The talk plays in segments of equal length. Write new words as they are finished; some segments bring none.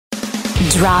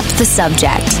Drop the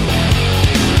Subject.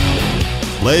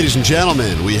 Ladies and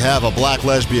gentlemen, we have a black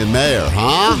lesbian mayor,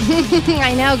 huh?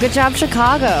 I know. Good job,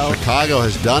 Chicago. Chicago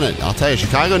has done it. I'll tell you,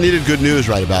 Chicago needed good news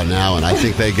right about now, and I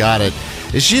think they got it.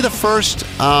 Is she the first,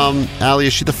 Allie,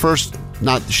 is she the first,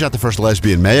 she's not the first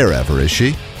lesbian mayor ever, is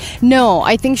she? No,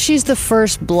 I think she's the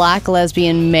first black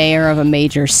lesbian mayor of a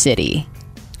major city.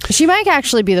 She might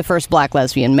actually be the first black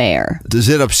lesbian mayor. Does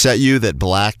it upset you that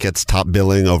black gets top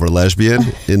billing over lesbian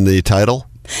in the title?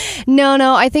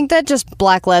 No, I think that just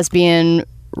black lesbian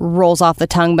rolls off the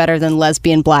tongue better than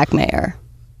lesbian black mayor.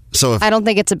 So I don't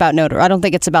think it's about I don't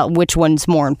think it's about which one's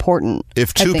more important.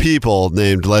 If two people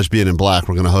named lesbian and black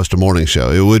were going to host a morning show,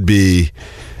 it wouldn't be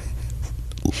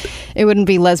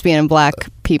lesbian and black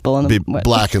people. Be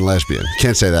black and lesbian.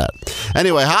 Can't say that.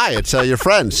 Anyway, hi, it's your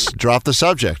friends. Drop the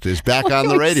Subject is back on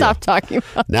the radio. Stop talking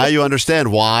about Now you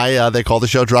understand why they call the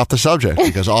show Drop the Subject,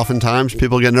 because oftentimes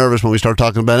people get nervous when we start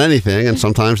talking about anything, and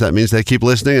sometimes that means they keep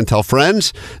listening and tell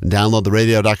friends and download the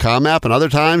radio.com app, and other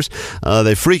times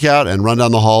they freak out and run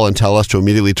down the hall and tell us to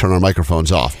immediately turn our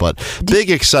microphones off. But big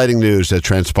exciting news that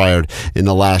transpired in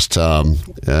the last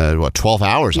 12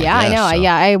 hours. Yeah, I know. So.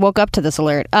 I woke up to this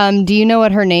alert. Do you know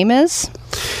what her name is?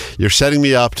 You're setting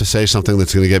me up to say something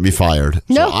that's going to get me fired.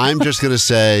 No. So I'm just going to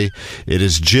say it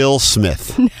is Jill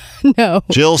Smith. No.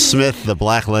 Jill Smith, the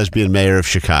black lesbian mayor of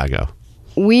Chicago.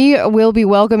 We will be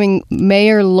welcoming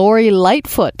Mayor Lori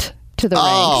Lightfoot to the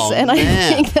ranks. And I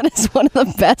think that is one of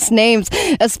the best names,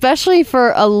 especially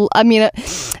for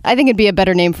I think it'd be a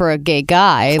better name for a gay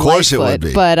guy. Of course Lightfoot, it would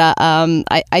be. But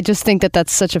I just think that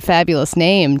that's such a fabulous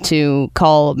name to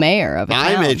call mayor of a town.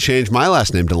 I may change my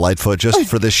last name to Lightfoot just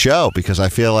for this show, because I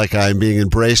feel like I'm being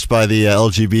embraced by the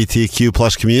LGBTQ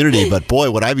plus community. But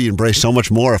boy, would I be embraced so much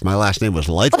more if my last name was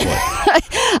Lightfoot.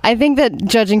 I think that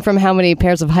judging from how many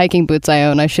pairs of hiking boots I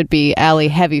own, I should be Allie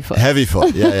Heavyfoot.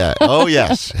 Heavyfoot, yeah. Oh,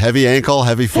 yes. Heavy ankle,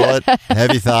 heavy foot,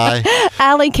 heavy thigh.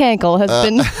 Allie Cankle has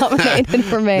been nominated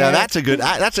for mayor. Now, that's a good...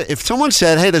 if someone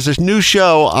said, hey, there's this new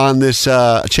show on this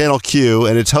Channel Q,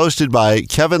 and it's hosted by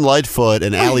Kevin Lightfoot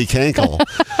and Allie Cankle,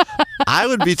 I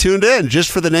would be tuned in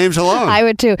just for the names alone. I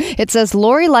would, too. It says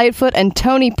Lori Lightfoot and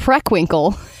Tony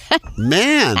Preckwinkle.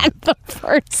 Man. At the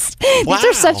first. Wow. These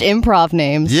are such improv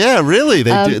names. Yeah, really.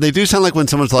 They do sound like when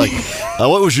someone's like,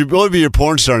 what would be your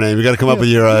porn star name? You got to come up with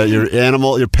your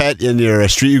animal, your pet, and your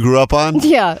street you grew up on?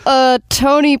 Yeah.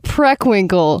 Tony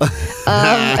Preckwinkle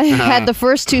had the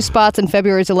first two spots in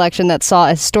February's election that saw a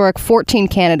historic 14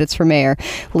 candidates for mayor,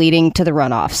 leading to the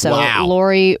runoff. So wow.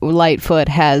 Lori Lightfoot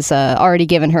has already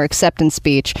given her acceptance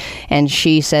speech, and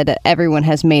she said that everyone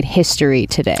has made history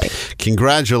today.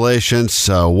 Congratulations.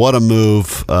 What a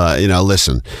move.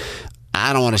 Listen,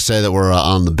 I don't want to say that we're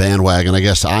on the bandwagon. I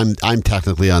guess I'm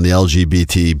technically on the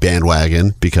LGBT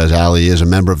bandwagon because Allie is a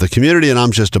member of the community and I'm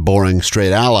just a boring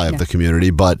straight ally of the community.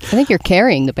 But I think you're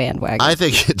carrying the bandwagon. I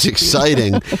think it's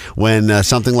exciting when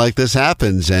something like this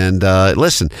happens. And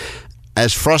listen,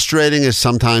 as frustrating as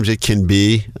sometimes it can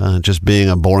be, just being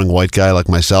a boring white guy like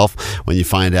myself, when you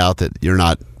find out that you're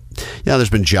not... there's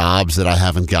been jobs that I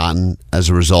haven't gotten as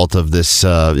a result of this.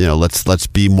 Let's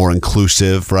be more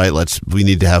inclusive, right? We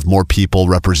need to have more people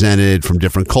represented from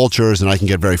different cultures, and I can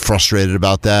get very frustrated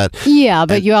about that. Yeah,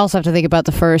 but you also have to think about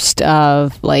the first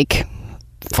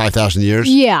 5,000 years?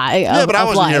 Yeah. But I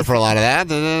wasn't life. here for a lot of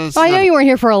that. I know you weren't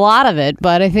here for a lot of it,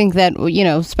 but I think that,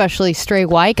 especially straight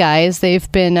white guys, they've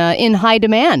been in high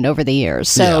demand over the years.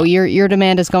 So your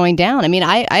demand is going down. I mean,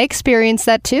 I experienced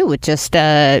that too with just,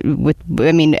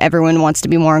 everyone wants to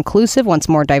be more inclusive, wants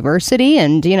more diversity,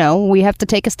 and, we have to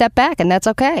take a step back, and that's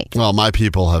okay. Well, my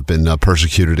people have been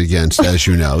persecuted against, as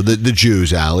you know, the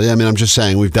Jews, Allie. I mean, I'm just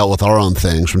saying we've dealt with our own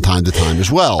things from time to time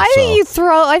as well. I think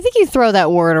you throw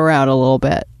that word around a little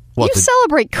bit. What, you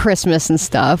celebrate Christmas and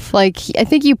stuff. I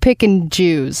think you picking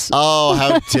Jews. Oh,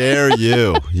 how dare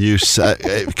you.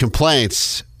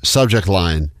 Complaints, subject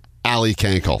line, Allie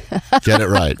Cankle. Get it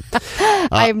right.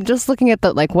 I'm just looking at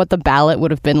what the ballot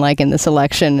would have been like in this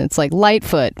election. It's like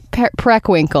Lightfoot,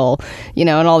 Preckwinkle,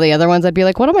 and all the other ones. I'd be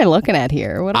like, what am I looking at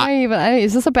here?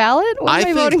 Is this a ballot? What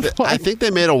am I voting for? I think they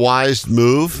made a wise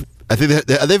move. I think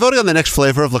are they voting on the next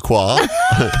flavor of La Croix?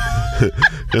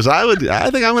 Because I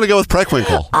think I'm going to go with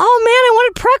Preckwinkle. Oh man, I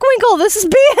wanted Preckwinkle. This is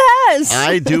BS.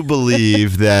 I do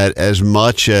believe that as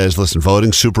much as,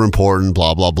 voting's super important,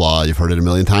 blah, blah, blah. You've heard it a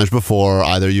million times before.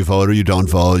 Either you vote or you don't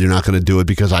vote. You're not going to do it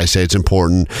because I say it's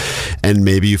important. And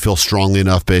maybe you feel strongly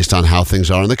enough based on how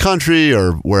things are in the country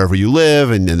or wherever you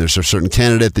live. And there's a certain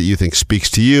candidate that you think speaks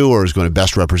to you or is going to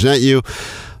best represent you.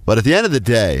 But at the end of the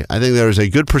day, I think there is a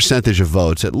good percentage of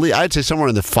votes, at least I'd say somewhere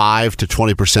in the 5 to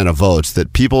 20% of votes,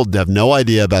 that people have no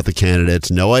idea about the candidates,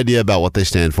 no idea about what they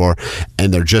stand for,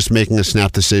 and they're just making a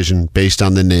snap decision based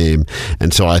on the name.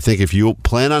 And so I think if you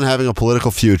plan on having a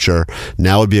political future,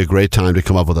 now would be a great time to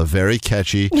come up with a very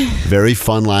catchy, very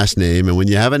fun last name. And when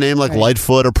you have a name like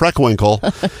Lightfoot or Preckwinkle,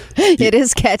 it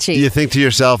is catchy. You think to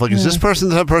yourself, like, is this person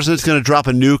the person that's going to drop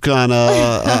a nuke on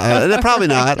probably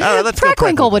not. All right, let's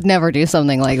Preckwinkle would never do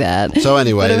something like that. So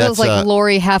anyway, but it was like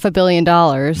Lori $500 million.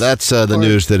 That's the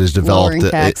news that has developed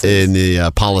in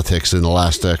the politics in the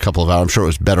last couple of hours. I'm sure it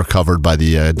was better covered by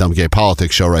the Dumb Gay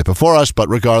Politics show right before us, but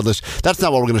regardless, that's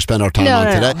not what we're going to spend our time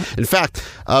on today. No. In fact,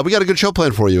 we got a good show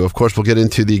planned for you. Of course, we'll get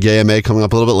into the Gay MA coming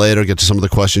up a little bit later, get to some of the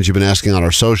questions you've been asking on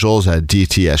our socials at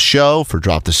DTS Show for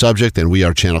Drop the Subject, and We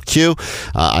Are Channel Q.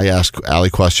 I ask Allie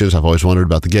questions I've always wondered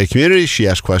about the gay community. She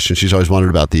asks questions she's always wondered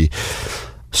about the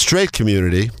straight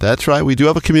community. That's right. We do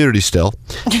have a community still.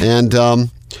 And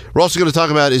we're also going to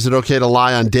talk about, is it okay to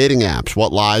lie on dating apps?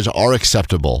 What lies are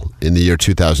acceptable in the year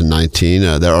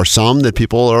 2019? There are some that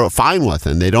people are fine with,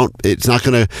 and it's not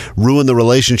going to ruin the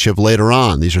relationship later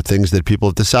on. These are things that people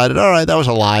have decided, all right, that was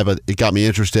a lie, but it got me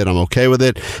interested. I'm okay with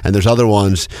it. And there's other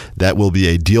ones that will be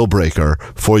a deal breaker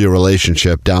for your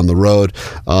relationship down the road.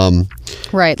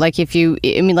 Right. Like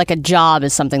like a job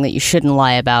is something that you shouldn't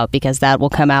lie about, because that will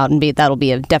come out and that'll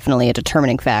be definitely a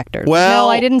determining factor. Well, no,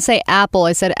 I didn't say Apple.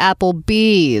 I said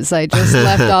Applebee's. I just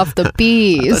left off the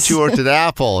B's. I thought you worked at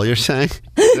Apple. You're saying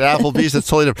at Applebee's? That's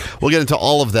totally different. We'll get into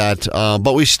all of that.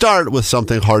 But we start with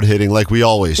something hard-hitting like we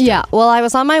always do. Yeah. Well, I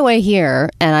was on my way here,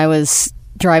 and I was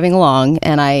driving along,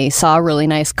 and I saw a really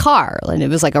nice car. And it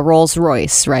was like a Rolls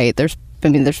Royce, right?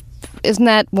 Isn't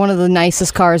that one of the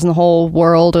nicest cars in the whole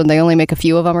world, and they only make a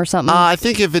few of them or something? I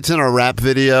think if it's in a rap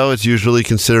video, it's usually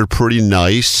considered pretty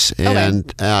nice.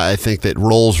 And I think that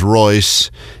Rolls Royce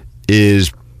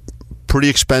is pretty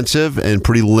expensive and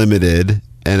pretty limited.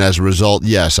 And as a result,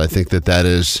 yes, I think that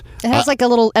is... It has like a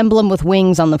little emblem with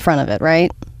wings on the front of it,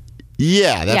 right?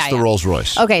 Yeah, that's the Rolls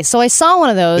Royce. Okay, so I saw one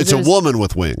of those. It's a woman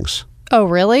with wings. Oh,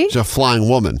 really? She's a flying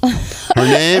woman. Her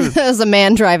name... There's a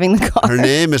man driving the car. Her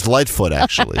name is Lightfoot,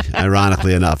 actually,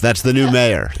 ironically enough. That's the new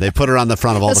mayor. They put her on the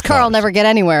front of all the cars. This car will never get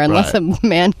anywhere unless a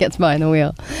man gets behind the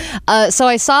wheel. So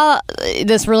I saw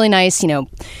this really nice,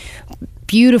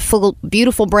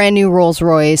 beautiful brand new Rolls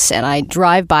Royce, and I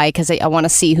drive by because I want to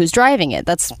see who's driving it.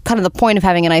 That's kind of the point of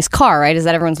having a nice car, right? Is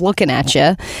that everyone's looking at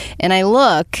you. And I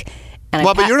look...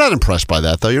 but you're not impressed by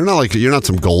that, though. You're not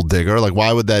some gold digger. Like,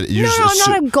 why would that? No, I'm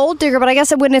not a gold digger. But I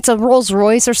guess when it's a Rolls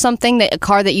Royce or something, a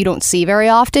car that you don't see very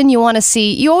often, you want to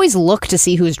see. You always look to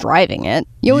see who's driving it.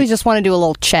 You always just want to do a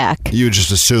little check. You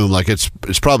just assume like it's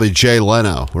probably Jay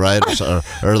Leno, right?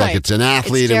 or like it's an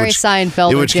athlete. It's Jerry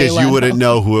Seinfeld. In which case you wouldn't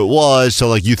know who it was. So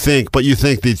like you think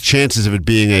the chances of it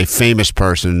being a famous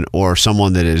person or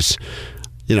someone that is,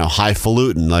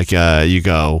 highfalutin, like you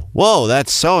go, whoa,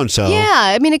 that's so-and-so.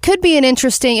 Yeah, I mean, it could be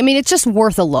it's just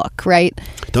worth a look, right?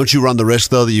 Don't you run the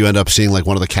risk, though, that you end up seeing like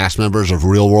one of the cast members of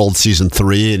Real World Season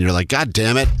 3 and you're like, God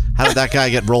damn it, how did that guy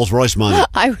get Rolls Royce money?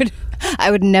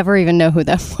 I would never even know who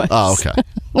that was. Oh, okay.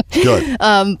 Good.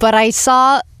 But I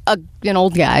saw an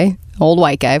old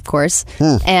white guy, of course,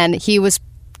 and he was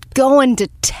going to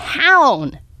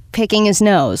town, picking his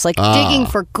nose, like digging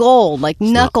for gold, like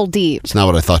knuckle deep. It's not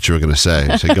what I thought you were going to say.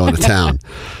 You said going to town.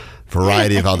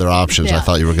 Variety of other options. I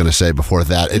thought you were going to say before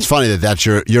that. It's funny that's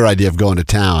your idea of going to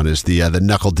town is the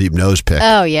knuckle deep nose pick.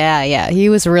 Oh yeah. He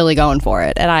was really going for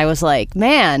it, and I was like,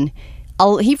 man.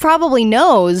 He probably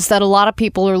knows that a lot of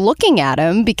people are looking at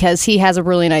him because he has a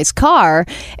really nice car.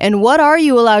 And what are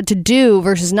you allowed to do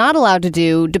versus not allowed to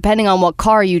do depending on what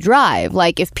car you drive?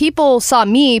 Like, if people saw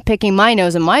me picking my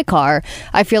nose in my car,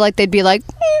 I feel like they'd be like,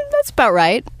 that's about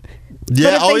right.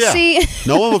 Yeah,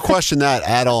 no one would question that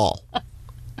at all.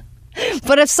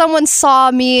 But if someone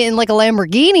saw me in like a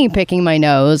Lamborghini picking my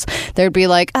nose, they'd be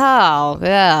like, oh,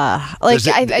 yeah. Like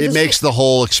it makes the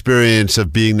whole experience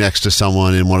of being next to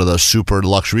someone in one of those super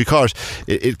luxury cars,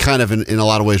 it kind of in a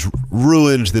lot of ways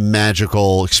ruins the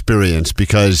magical experience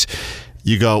because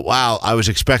you go, wow, I was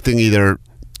expecting either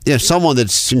someone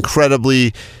that's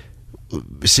incredibly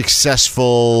successful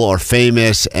or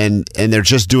famous and they're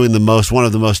just doing one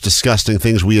of the most disgusting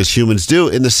things we as humans do.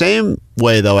 In the same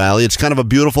way, though, Allie, it's kind of a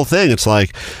beautiful thing. It's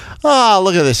like, oh,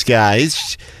 look at this guy.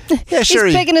 He's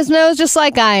picking his nose just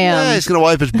like I am. Yeah, he's going to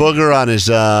wipe his booger on his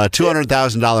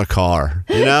 $200,000 car,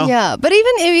 Yeah, but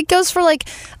even if it goes for like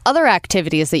other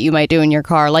activities that you might do in your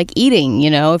car, like eating,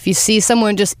 if you see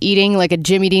someone just eating like a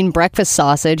Jimmy Dean breakfast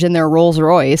sausage in their Rolls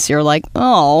Royce, you're like,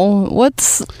 oh,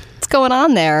 it's going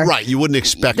on there? Right. You wouldn't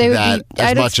expect They would that be-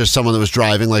 as much as someone that was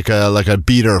driving like a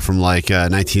beater from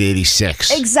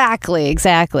 1986.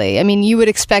 Exactly. I mean, you would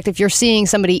expect if you're seeing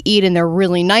somebody eat in their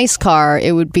really nice car,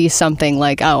 it would be something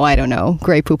like, oh, I don't know,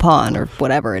 Grey Poupon or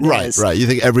whatever it is. Right. You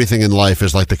think everything in life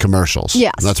is like the commercials.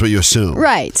 Yes. That's what you assume.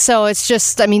 Right. So it's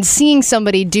just, I mean, seeing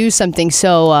somebody do something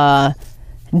so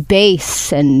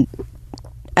base and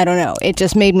I don't know. It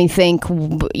just made me think,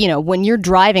 when you're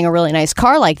driving a really nice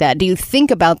car like that, do you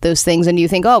think about those things and do you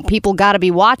think, oh, people got to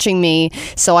be watching me,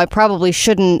 so I probably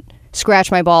shouldn't scratch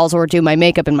my balls or do my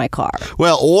makeup in my car?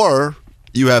 Well, or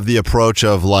you have the approach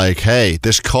of like, hey,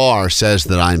 this car says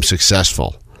that I'm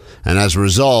successful. And as a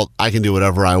result, I can do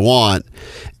whatever I want.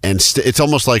 And it's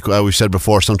almost like we've said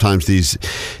before, sometimes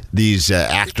these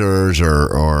actors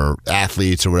or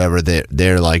athletes or whatever,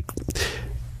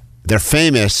 they're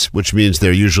famous, which means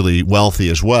they're usually wealthy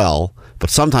as well, but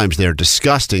sometimes they're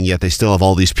disgusting, yet they still have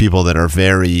all these people that are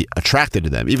very attracted to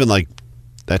them. Even like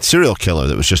that serial killer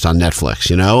that was just on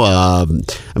Netflix, I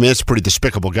mean, that's a pretty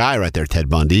despicable guy right there, Ted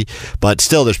Bundy, but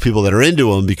still there's people that are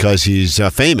into him because he's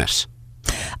famous.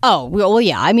 Oh, well,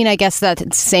 yeah. I mean, I guess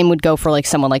that same would go for like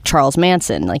someone like Charles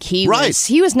Manson. Like he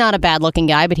was not a bad looking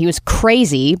guy, but he was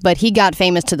crazy, but he got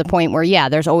famous to the point where, yeah,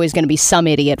 there's always going to be some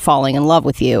idiot falling in love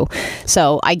with you.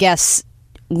 So I guess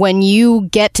when you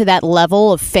get to that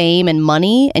level of fame and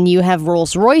money and you have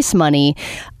Rolls Royce money,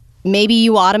 maybe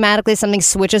you automatically, something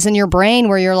switches in your brain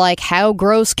where you're like, how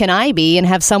gross can I be and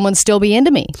have someone still be into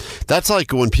me? That's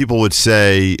like when people would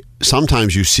say,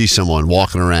 sometimes you see someone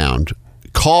walking around.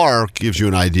 Car gives you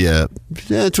an idea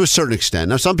to a certain extent.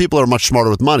 Now, some people are much smarter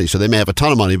with money, so they may have a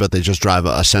ton of money, but they just drive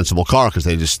a sensible car because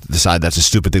they just decide that's a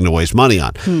stupid thing to waste money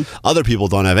on. Other people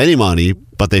don't have any money,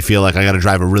 but they feel like I got to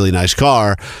drive a really nice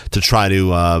car to try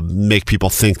to make people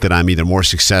think that I'm either more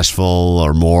successful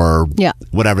or more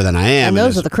whatever than I am. And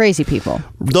those are the crazy people.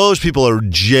 Those people are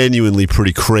genuinely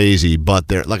pretty crazy, but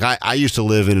they're like, I used to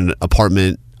live in an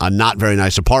apartment, a not very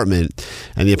nice apartment,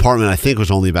 and the apartment I think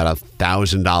was only about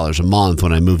 $1,000 a month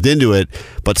when I moved into it,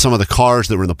 but some of the cars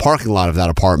that were in the parking lot of that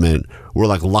apartment were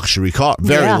like luxury cars,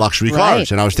 luxury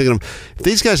cars. And I was thinking, if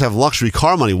these guys have luxury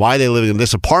car money, why are they living in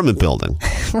this apartment building?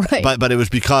 Right. But it was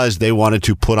because they wanted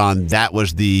to put on, that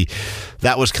was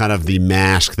kind of the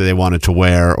mask that they wanted to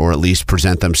wear, or at least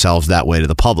present themselves that way to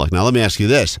the public. Now let me ask you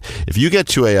this: if you get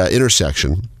to a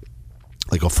intersection,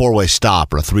 like a 4-way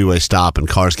stop or a 3-way stop, and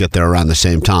cars get there around the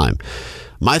same time,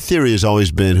 my theory has always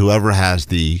been whoever has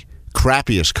the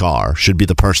crappiest car should be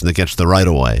the person that gets the right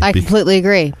of way. I completely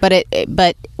agree.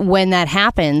 But when that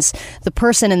happens, the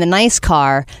person in the nice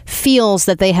car feels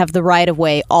that they have the right of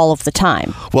way all of the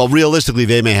time. Well, realistically,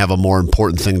 they may have a more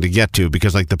important thing to get to,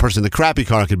 because like the person in the crappy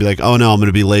car could be like, oh no, I'm going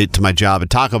to be late to my job at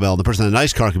Taco Bell. And the person in the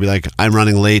nice car could be like, I'm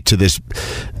running late to this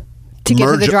to get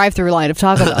to the drive-through line of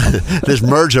Taco Bell. This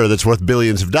merger that's worth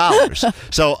billions of dollars.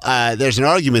 So there's an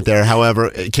argument there.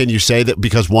 However, can you say that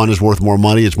because one is worth more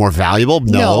money, it's more valuable?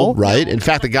 No, right? In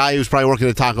fact, the guy who's probably working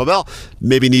at Taco Bell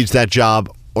maybe needs that job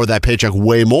or that paycheck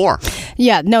way more.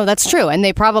 Yeah, no, that's true. And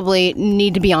they probably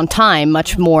need to be on time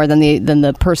much more than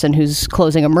the person who's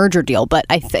closing a merger deal. But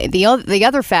I think the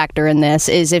other factor in this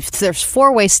is if there's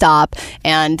 4-way stop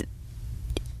and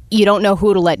you don't know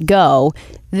who to let go,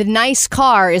 the nice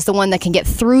car is the one that can get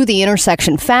through the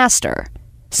intersection faster.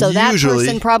 So that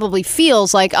person probably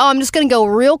feels like, oh, I'm just going to go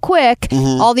real quick.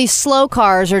 Mm-hmm. All these slow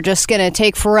cars are just going to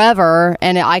take forever,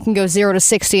 and I can go 0 to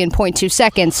 60 in 0.2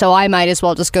 seconds, so I might as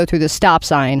well just go through the stop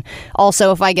sign.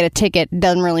 Also, if I get a ticket, it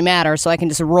doesn't really matter, so I can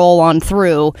just roll on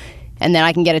through, and then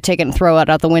I can get a ticket and throw it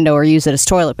out the window or use it as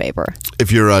toilet paper.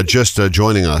 If you're just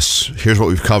joining us, here's what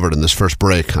we've covered in this first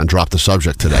break on Drop the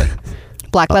Subject today.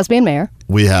 Black lesbian mayor.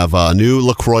 We have a new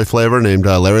LaCroix flavor named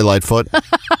Larry Lightfoot. Larry.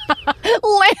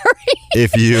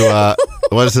 If you,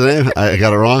 what's the name? I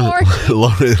got it wrong.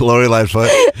 Lori Lightfoot.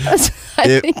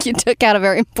 I think you took out a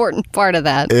very important part of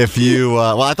that. If you,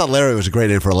 well, I thought Larry was a great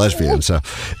name for a lesbian. So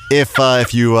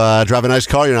if you drive a nice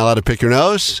car, you're not allowed to pick your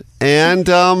nose. And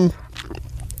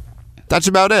that's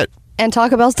about it. And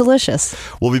Taco Bell's delicious.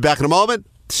 We'll be back in a moment.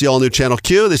 See all new Channel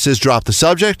Q. This is Drop the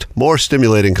Subject. More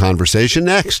stimulating conversation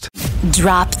next.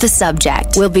 Drop the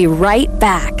Subject. We'll be right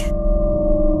back.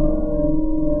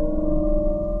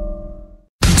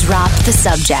 Drop the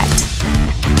Subject.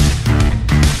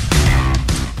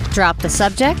 Drop the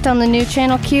Subject on the new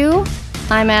Channel Q.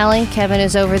 I'm Allie. Kevin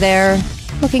is over there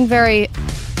looking very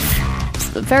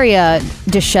very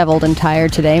disheveled and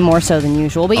tired today, more so than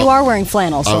usual. But you are wearing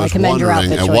flannel, so I commend your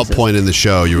outfit choices. At what point in the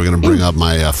show you were going to bring up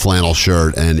my flannel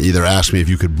shirt and either ask me if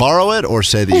you could borrow it or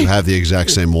say that you have the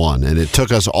exact same one. And it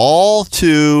took us all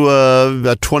to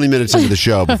about 20 minutes into the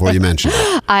show before you mentioned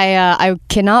it. I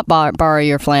cannot borrow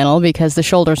your flannel because the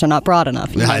shoulders are not broad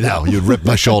enough. I know. You'd rip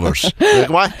my shoulders. Like,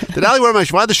 why did Allie wear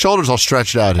why are the shoulders all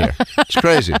stretched out here? It's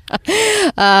crazy.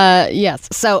 Yes.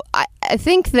 So I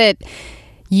think that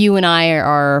you and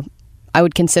I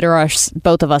would consider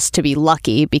both of us to be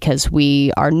lucky because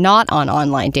we are not on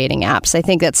online dating apps. I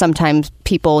think that sometimes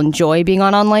people enjoy being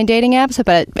on online dating apps,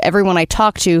 but everyone I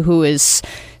talk to who is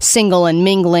single and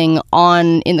mingling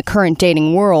in the current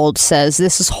dating world says,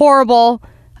 this is horrible.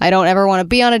 I don't ever want to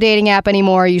be on a dating app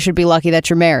anymore. You should be lucky that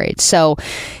you're married. So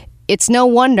it's no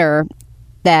wonder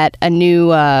that a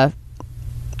new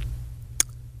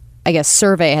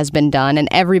survey has been done and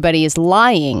everybody is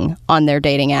lying on their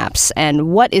dating apps,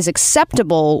 and what is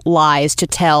acceptable lies to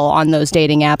tell on those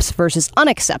dating apps versus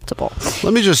unacceptable.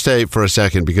 Let me just say for a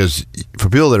second, because for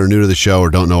people that are new to the show or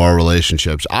don't know our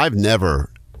relationships, I've never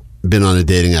been on a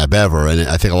dating app ever, and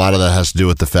I think a lot of that has to do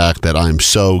with the fact that I'm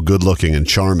so good looking and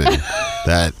charming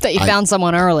that you found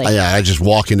someone early. I just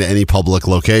walk into any public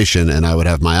location and I would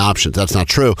have my options. That's not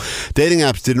true. Dating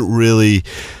apps didn't really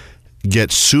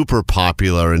get super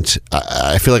popular, and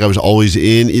I feel like I was always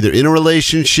either in a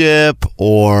relationship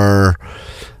or,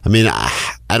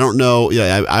 I don't know.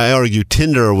 Yeah, I argue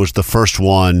Tinder was the first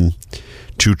one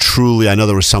to truly. I know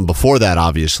there was some before that,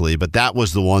 obviously, but that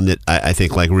was the one that I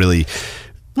think like really.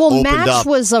 Well, Match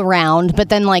was around, but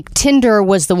then like Tinder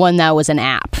was the one that was an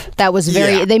app. That was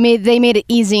very they made it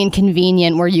easy and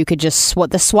convenient where you could just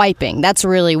the swiping. That's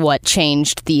really what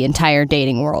changed the entire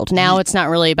dating world. Now it's not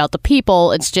really about the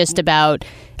people, it's just about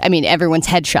everyone's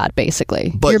headshot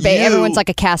basically. But everyone's like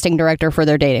a casting director for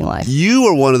their dating life. You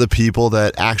were one of the people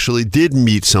that actually did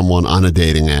meet someone on a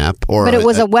dating app but it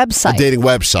was a website. A dating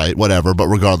website, whatever, but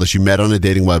regardless, you met on a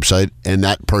dating website and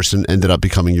that person ended up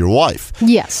becoming your wife.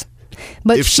 Yes.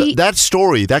 But that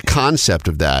story, that concept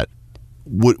of that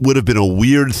would have been a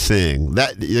weird thing.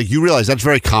 That you realize that's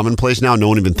very commonplace now. No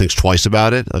one even thinks twice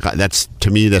about it. Like to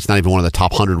me, that's not even one of the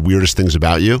top 100 weirdest things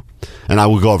about you. And I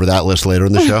will go over that list later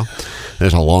in the show.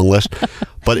 There's a long list.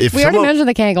 But if we already mentioned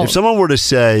the Kegel. If someone were to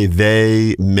say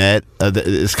they met,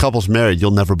 this couple's married,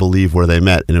 you'll never believe where they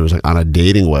met, and it was like on a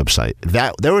dating website.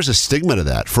 There was a stigma to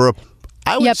that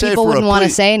I would say people wouldn't want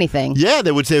to say anything. Yeah,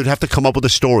 they would have to come up with a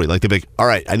story. Like they'd be like, all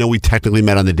right, I know we technically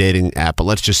met on the dating app, but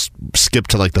let's just skip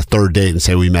to like the third date and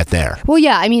say we met there. Well,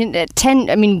 yeah,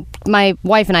 my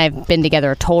wife and I have been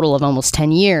together a total of almost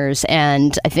 10 years,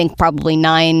 and I think probably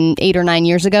 8 or 9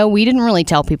 years ago, we didn't really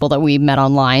tell people that we met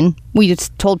online. We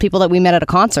just told people that we met at a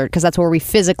concert because that's where we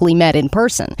physically met in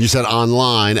person. You said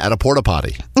online at a porta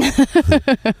potty.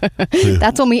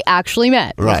 That's when we actually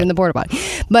met, right, in the porta potty.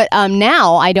 But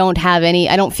now I don't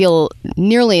feel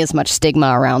nearly as much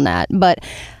stigma around that. But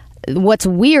what's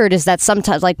weird is that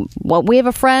sometimes, we have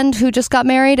a friend who just got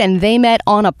married and they met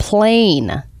on a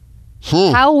plane.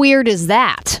 How weird is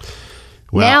that?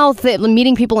 Well, now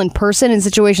meeting people in person in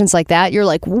situations like that, you're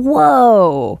like,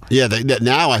 whoa. Yeah,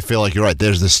 now I feel like you're right.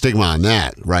 There's the stigma on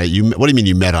that, right? What do you mean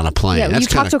you met on a plane? Yeah, you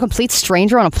talked to a complete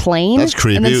stranger on a plane? That's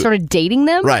creepy. And then started dating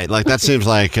them? Right, like that seems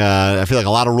like, I feel like a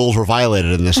lot of rules were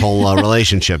violated in this whole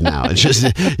relationship now. It's just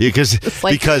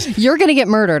because you're going to get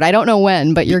murdered. I don't know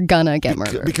when, but you're going to get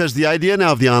murdered. Because the idea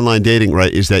now of the online dating,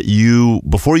 right, is that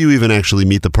before you even actually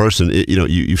meet the person,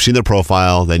 you've seen their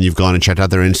profile, then you've gone and checked out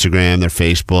their Instagram, their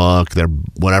Facebook, their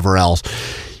whatever else,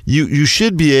 you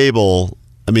should be able,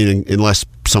 unless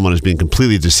someone is being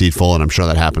completely deceitful, and I'm sure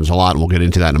that happens a lot, and we'll get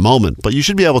into that in a moment, but you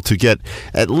should be able to get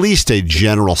at least a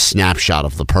general snapshot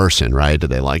of the person, right? Do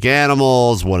they like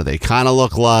animals? What do they kind of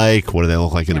look like? What do they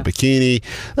look like in a bikini?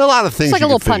 There are a lot of things. It's like a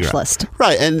little punch list.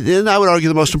 Right, and I would argue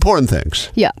the most important things.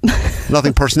 Yeah.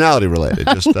 Nothing personality related,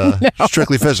 just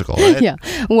strictly physical, right? Yeah.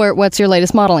 What's your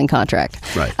latest modeling contract?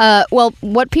 Right. Well,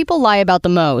 what people lie about the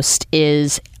most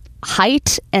is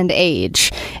height and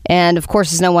age. And of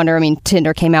course, it's no wonder.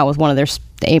 Tinder came out with one of their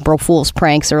April Fool's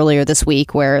pranks earlier this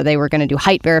week where they were going to do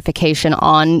height verification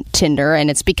on Tinder, and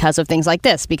it's because of things like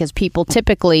this, because people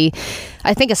typically,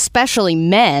 I think especially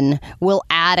men, will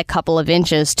add a couple of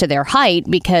inches to their height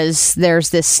because there's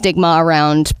this stigma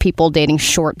around people dating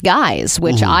short guys,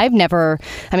 which I've never,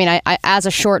 I as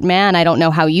a short man, I don't know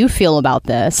how you feel about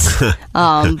this,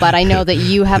 but I know that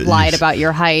you have lied about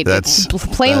your height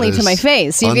plainly to my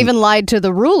face. You've even lied to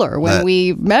the ruler when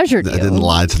we measured you. I didn't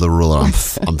lie to the ruler. I'm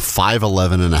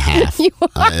 5'11" and a half.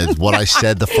 Is what I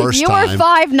said the first time. You were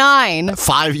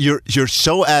 5'9". You're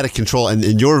so out of control,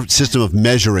 and your system of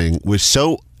measuring was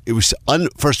so it was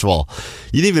first of all,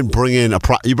 you didn't even bring in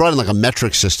you brought in like a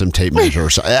metric system tape measure or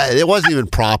something. It wasn't even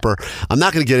proper. I'm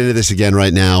not going to get into this again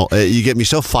right now. You get me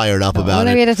so fired up about it.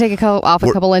 Maybe to take off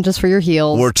a couple inches for your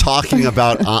heels. We're talking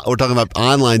about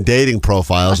online dating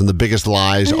profiles, and the biggest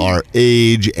lies are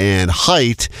age and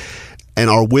height. And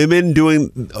are women,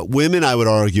 I would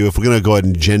argue, if we're going to go ahead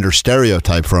and gender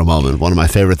stereotype for a moment, one of my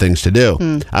favorite things to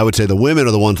do, I would say the women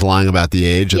are the ones lying about the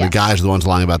age and the guys are the ones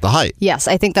lying about the height. Yes,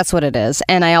 I think that's what it is.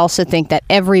 And I also think that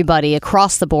everybody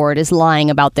across the board is lying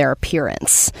about their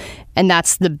appearance. And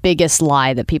that's the biggest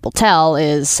lie that people tell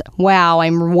is, wow,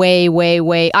 I'm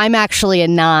I'm actually a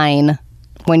 9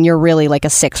 when you're really like a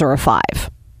 6 or a 5.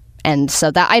 And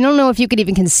so that, I don't know if you could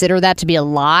even consider that to be a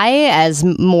lie, as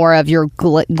more of your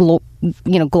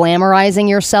glamorizing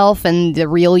yourself, and the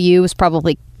real you is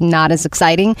probably not as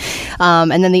exciting.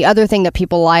 And then the other thing that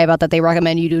people lie about that they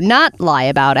recommend you do not lie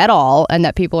about at all, and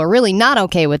that people are really not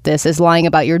okay with this, is lying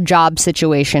about your job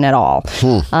situation at all.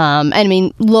 I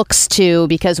mean, looks too,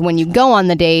 because when you go on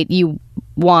the date, you're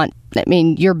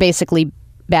basically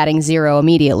batting 0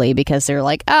 immediately, because they're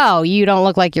like, oh, you don't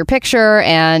look like your picture,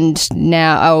 and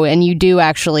you do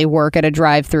actually work at a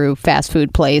drive-through fast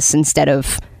food place instead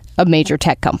of a major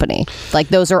tech company. Like,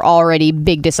 those are already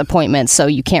big disappointments, so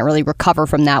you can't really recover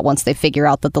from that once they figure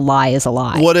out that the lie is a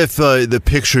lie. What if the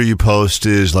picture you post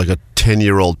is like a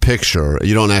 10-year-old picture?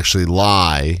 You don't actually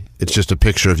lie. It's just a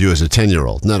picture of you as a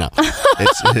 10-year-old. No.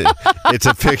 It's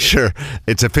a picture.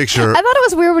 It's a picture. I thought it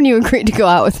was weird when you agreed to go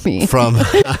out with me.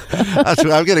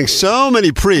 I'm getting so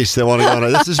many priests that want to go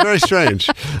on. This is very strange.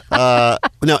 No,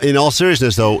 in all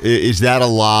seriousness, though, is that a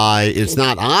lie? It's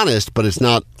not honest, but it's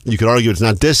not. You could argue it's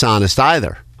not dishonest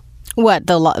either. What,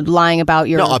 the lying about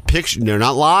your? No, a picture. They're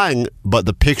not lying, but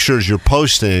the pictures you're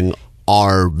posting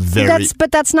are very...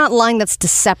 But that's not lying, that's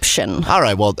deception. All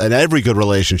right, well, and every good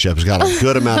relationship has got a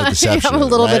good amount of deception. You have a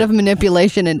little bit of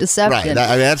manipulation and deception.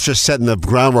 Right, that's just setting the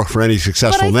groundwork for any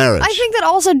successful marriage. I think that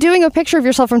also doing a picture of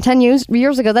yourself from 10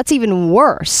 years ago, that's even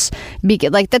worse.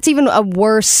 That's even a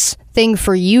worse thing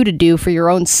for you to do for your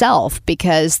own self,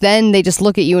 because then they just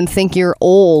look at you and think you're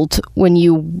old when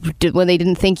they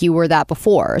didn't think you were that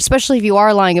before. Especially if you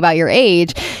are lying about your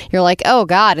age, you're like, oh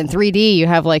God, in 3D you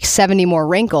have like 70 more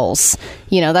wrinkles.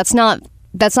 That's not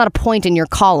a point in your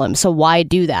column, so why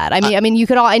do that? I mean, you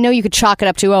could. I know you could chalk it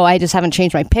up to, I just haven't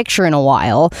changed my picture in a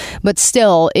while, but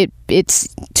still,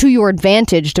 it's to your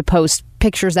advantage to post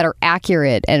pictures that are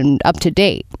accurate and up to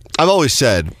date. I've always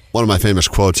said, one of my famous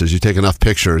quotes is, you take enough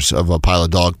pictures of a pile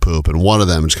of dog poop, and one of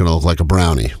them is going to look like a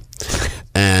brownie.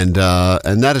 And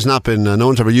that has not been, no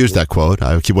one's ever used that quote.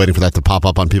 I keep waiting for that to pop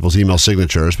up on people's email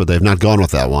signatures, but they've not gone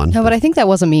with that one. No, but I think that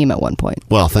was a meme at one point.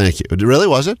 Well, thank you. Really,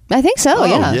 was it? I think so,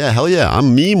 yeah. Yeah, hell yeah.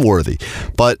 I'm meme worthy.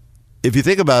 But if you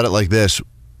think about it like this,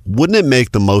 wouldn't it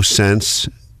make the most sense?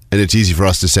 And it's easy for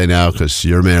us to say now because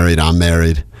you're married, I'm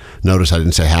married. Notice I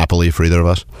didn't say happily for either of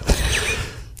us.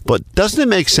 But doesn't it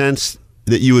make sense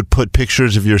that you would put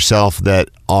pictures of yourself that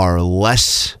are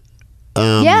less...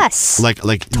 yes, like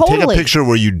totally. Take a picture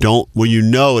where you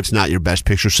know it's not your best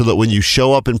picture, so that when you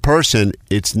show up in person,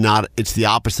 it's the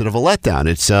opposite of a letdown.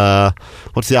 It's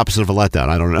what's the opposite of a letdown?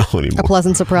 I don't know anymore. A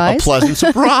pleasant surprise. A pleasant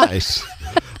surprise.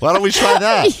 Why don't we try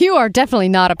that? You are definitely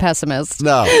not a pessimist.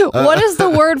 No. What is the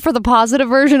word for the positive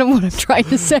version of what I'm trying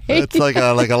to say? It's like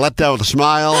a letdown with a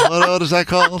smile. What is that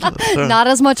called? Not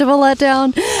as much of a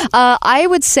letdown. I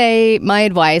would say my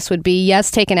advice would be, yes,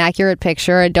 take an accurate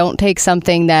picture. Don't take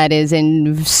something that is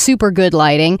in super good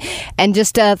lighting, and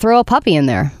just throw a puppy in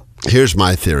there. Here's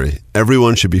my theory.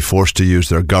 Everyone should be forced to use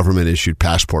their government-issued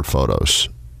passport photos.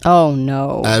 Oh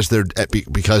no!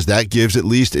 Because that gives, at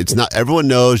least, it's not, everyone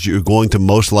knows you're going to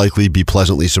most likely be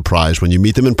pleasantly surprised when you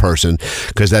meet them in person,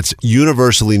 because that's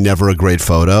universally never a great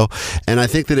photo. And I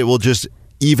think that it will just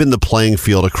even the playing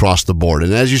field across the board.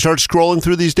 And as you start scrolling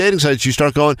through these dating sites, you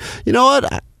start going, you know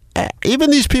what? Even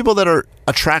these people that are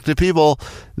attractive people,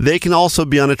 they can also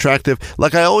be unattractive.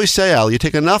 Like I always say, Al, you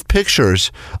take enough pictures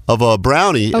of a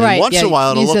brownie, and once in a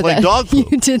while it'll look like dog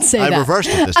poop. You did say that. I reversed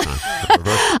it this time.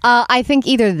 I think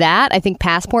either that, I think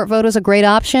passport photo is a great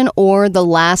option, or the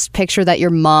last picture that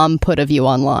your mom put of you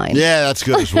online. Yeah, that's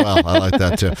good as well. I like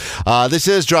that too. This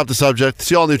is Drop the Subject. It's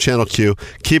the all-new Channel Q,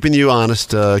 keeping you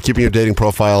honest, keeping your dating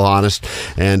profile honest.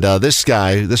 And this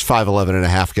guy, this 5'11" and a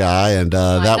half guy, and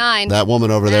that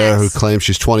woman over there who claims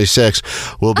she's 26,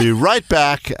 will be right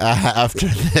back after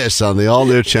this on the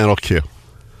all-new Channel Q.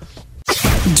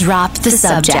 Drop the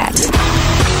subject.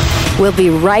 We'll be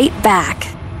right back.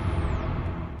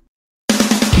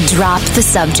 Drop the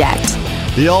subject.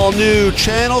 The all-new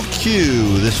Channel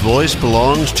Q. This voice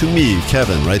belongs to me,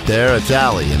 Kevin. Right there, it's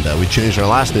Allie. And we changed our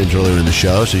last names earlier in the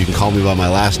show, so you can call me by my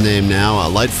last name now,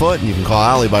 Lightfoot, and you can call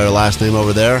Allie by her last name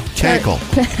over there, Cankle.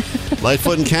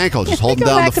 Lightfoot and Cankle, just holding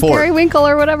down the fort. Periwinkle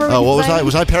or whatever. Oh, what was I?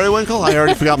 Was I Periwinkle? I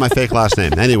already forgot my fake last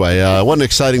name. Anyway, what an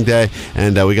exciting day,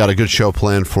 and we got a good show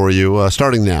planned for you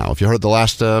starting now. If you heard the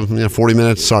last 40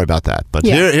 minutes, sorry about that. But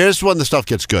here's when the stuff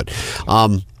gets good.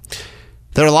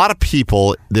 There are a lot of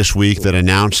people this week that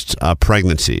announced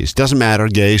pregnancies. Doesn't matter,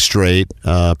 gay, straight.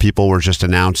 People were just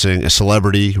announcing, a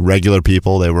celebrity, regular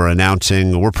people, they were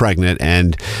announcing we're pregnant.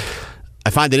 And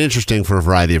I find it interesting for a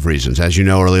variety of reasons. As you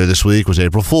know, earlier this week was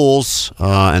April Fool's.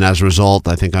 And as a result,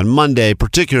 I think on Monday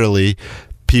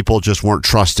people just weren't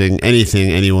trusting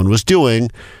anything anyone was doing.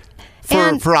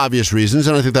 For obvious reasons,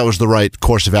 and I think that was the right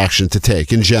course of action to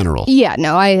take in general. Yeah,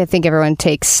 no, I think everyone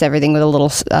takes everything with a little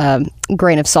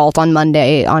grain of salt on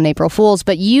Monday on April Fool's.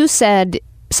 But you said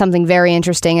something very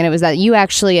interesting, and it was that you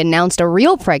actually announced a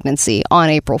real pregnancy on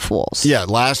April Fool's. Yeah,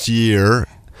 last year,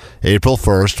 April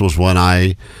 1st was when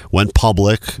I went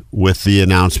public with the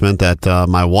announcement that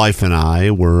my wife and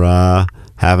I were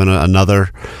having another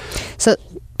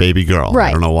baby girl. Right.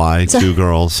 I don't know why. 2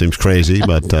 girls seems crazy,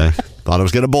 but... Thought I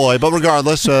was getting a boy, but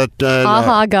regardless,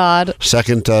 God,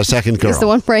 second girl. He's the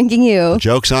one pranking you.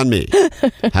 Joke's on me.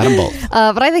 Had them both.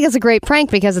 But I think it's a great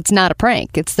prank because it's not a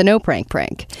prank. It's the no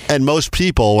prank. And most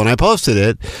people, when I posted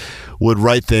it, would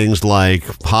write things like,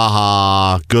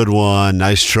 "Ha, good one,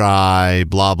 nice try,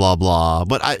 blah blah blah."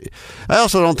 But I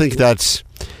also don't think that's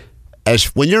as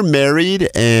when you're married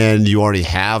and you already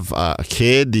have a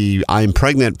kid. The "I'm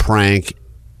pregnant" prank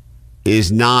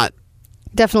is not.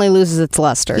 Definitely loses its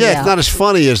luster. Yeah, it's not as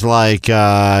funny as like,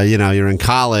 you're in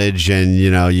college and,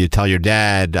 you tell your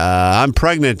dad, I'm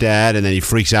pregnant, Dad, and then he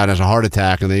freaks out and has a heart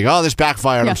attack, and then you go, oh, this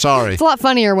backfired, I'm sorry. It's a lot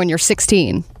funnier when you're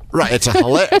 16. Right, it's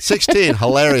a 16,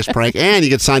 hilarious prank, and you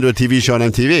get signed to a TV show on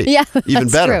MTV. Yeah, even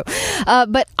better. True.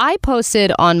 But I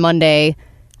posted on Monday,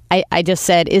 I just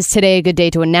said, is today a good day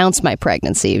to announce my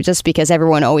pregnancy? Just because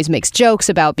everyone always makes jokes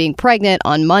about being pregnant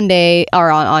on Monday or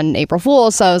on April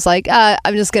Fool's. So I was like,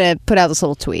 I'm just going to put out this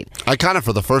little tweet. I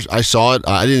saw it.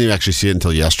 I didn't even actually see it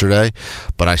until yesterday,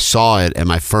 but I saw it. And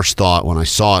my first thought when I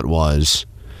saw it was,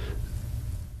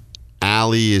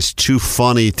 Allie is too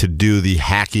funny to do the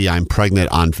hacky I'm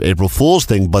pregnant on April Fool's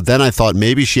thing. But then I thought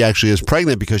maybe she actually is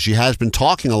pregnant because she has been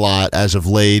talking a lot as of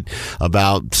late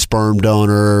about sperm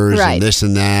donors and this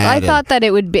and that. I thought that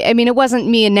it would be, it wasn't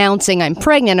me announcing I'm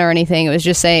pregnant or anything. It was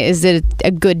just saying, is it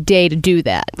a good day to do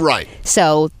that? Right.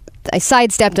 So I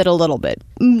sidestepped it a little bit.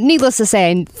 Needless to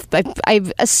say,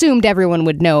 I assumed everyone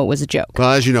would know it was a joke.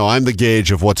 Well, as you know, I'm the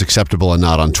gauge of what's acceptable and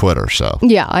not on Twitter, so.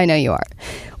 Yeah, I know you are.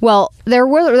 Well, there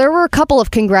were a couple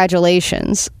of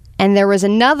congratulations, and there was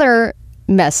another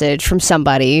message from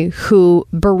somebody who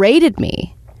berated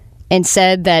me and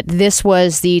said that this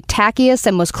was the tackiest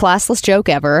and most classless joke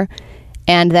ever,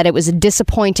 and that it was a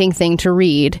disappointing thing to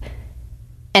read.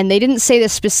 And they didn't say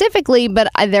this specifically, but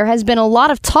there has been a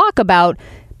lot of talk about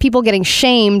people getting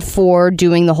shamed for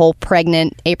doing the whole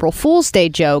pregnant April Fool's Day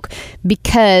joke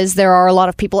because there are a lot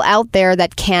of people out there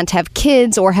that can't have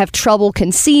kids or have trouble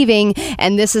conceiving,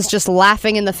 and this is just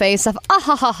laughing in the face of,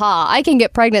 I can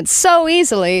get pregnant so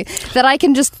easily that I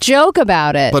can just joke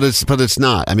about it. But it's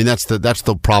not. That's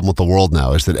the problem with the world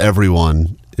now, is that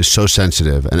everyone is so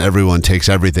sensitive and everyone takes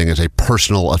everything as a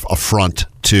personal affront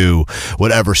to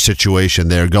whatever situation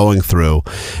they're going through.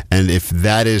 And if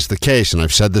that is the case, and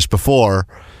I've said this before,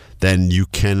 then you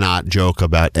cannot joke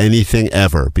about anything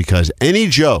ever, because any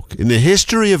joke in the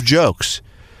history of jokes,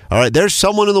 all right, there's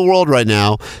someone in the world right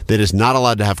now that is not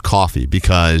allowed to have coffee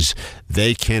because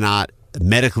they cannot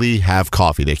medically have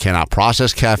coffee. They cannot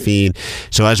process caffeine.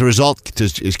 So as a result,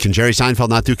 can Jerry Seinfeld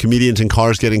not do comedians in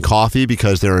cars getting coffee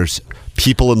because there's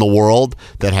people in the world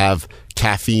that have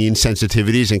caffeine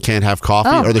sensitivities and can't have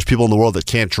coffee? Or there's people in the world that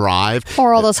can't drive?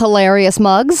 Or all those hilarious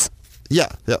mugs? Yeah.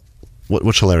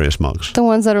 Which hilarious mugs? The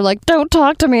ones that are like, don't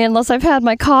talk to me unless I've had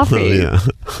my coffee. Or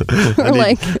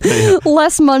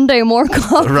less Monday, more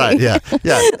coffee. Right, yeah.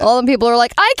 All the people are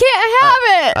like, I can't have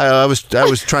it. I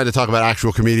was trying to talk about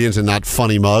actual comedians and not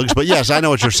funny mugs. But yes, I know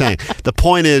what you're saying. The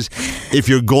point is, if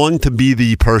you're going to be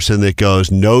the person that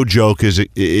goes, no joke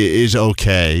is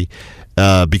okay,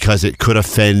 because it could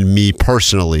offend me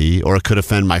personally, or it could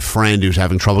offend my friend who's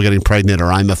having trouble getting pregnant,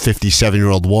 or I'm a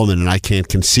 57-year-old woman and I can't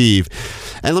conceive.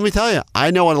 And let me tell you, I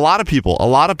know a lot of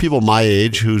people my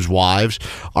age whose wives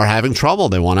are having trouble.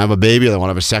 They want to have a baby, or they want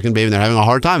to have a second baby, and they're having a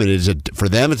hard time. And for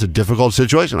them, it's a difficult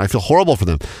situation. I feel horrible for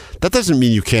them. That doesn't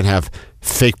mean you can't have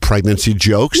fake pregnancy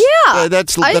jokes. Yeah.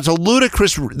 That's a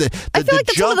ludicrous. I feel like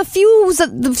that's one of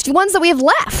the ones that we have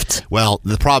left. Well,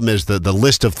 the problem is the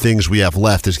list of things we have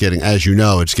left is getting, as you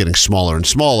know, it's getting smaller and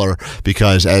smaller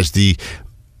because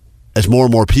as more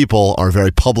and more people are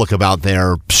very public about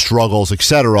their struggles,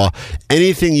 etc.,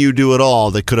 anything you do at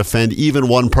all that could offend even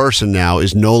one person now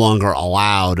is no longer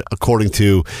allowed, according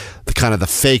to the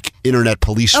fake internet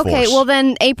police force. Okay, well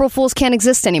then April Fools can't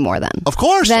exist anymore then. Of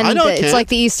course, then I know it it's can't. like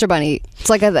the Easter Bunny. It's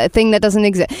like a thing that doesn't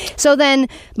exist. So then,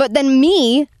 but then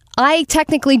me, I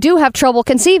technically do have trouble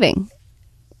conceiving.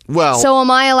 Well, so am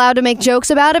I allowed to make jokes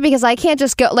about it? Because I can't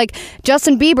just go, like,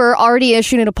 Justin Bieber already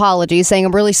issued an apology saying,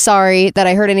 I'm really sorry that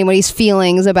I hurt anybody's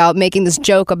feelings about making this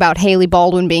joke about Hailey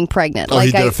Baldwin being pregnant. Oh,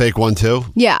 he did a fake one too?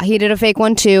 Yeah, he did a fake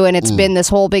one too, and it's been this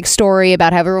whole big story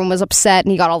about how everyone was upset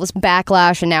and he got all this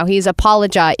backlash, and now he's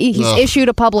apologized. He's issued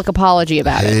a public apology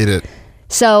about it. Hate it.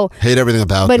 So hate everything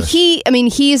about but this.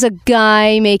 He's a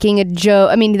guy making a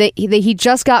joke. I mean, he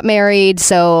just got married,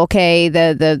 so okay,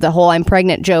 the whole I'm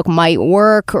pregnant joke might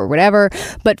work or whatever.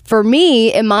 But for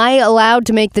me, am I allowed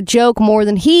to make the joke more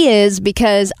than he is,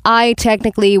 because I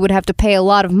technically would have to pay a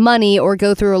lot of money or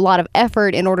go through a lot of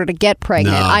effort in order to get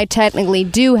pregnant? No. I technically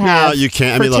do have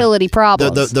fertility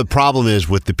problems. The problem is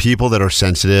with the people that are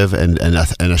sensitive and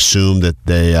assume that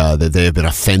they have been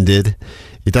offended.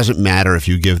 It doesn't matter if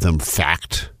you give them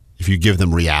fact, if you give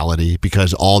them reality,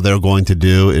 because all they're going to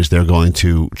do is they're going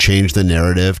to change the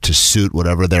narrative to suit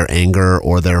whatever their anger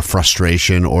or their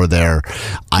frustration or their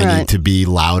I need to be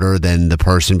louder than the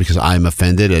person because I'm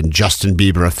offended, and Justin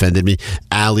Bieber offended me.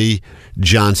 Allie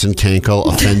Johnson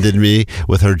Kenkel offended me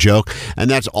with her joke, and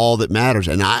that's all that matters.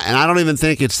 And I don't even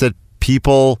think it's that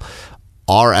people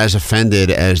are as offended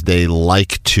as they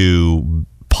like to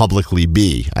publicly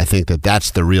be. I think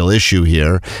that's the real issue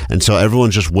here, and so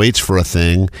everyone just waits for a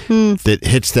thing that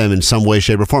hits them in some way,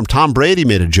 shape, or form. Tom Brady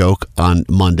made a joke on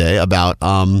Monday about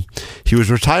he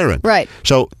was retiring. Right.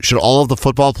 So should all of the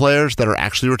football players that are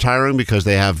actually retiring because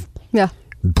they have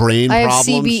brain problems.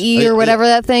 I have CBE or whatever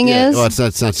that thing is. Oh, it's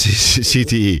not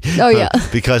CTE. Oh, yeah.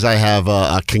 Because I have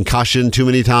a concussion too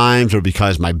many times or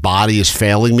because my body is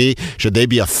failing me. Should they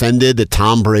be offended that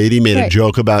Tom Brady made a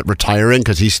joke about retiring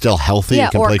because he's still healthy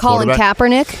and can play quarterback? Yeah, or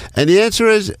Colin Kaepernick. And the answer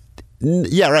is,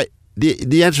 yeah, right.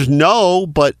 The answer is no,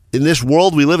 but in this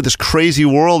world we live in, this crazy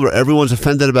world where everyone's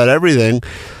offended about everything.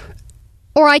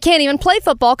 Or I can't even play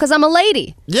football because I'm a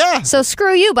lady. Yeah. So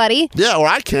screw you, buddy. Yeah, or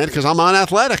I can't because I'm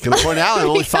unathletic. And according to Allie, I'm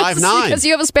only 5'9". Because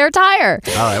you have a spare tire.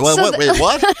 All right. Well, wait,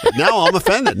 what? Now I'm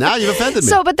offended. Now you've offended me.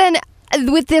 So, but then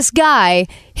with this guy,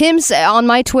 him on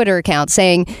my Twitter account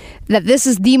saying that this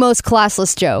is the most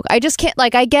classless joke. I just can't,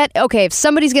 I get, okay, if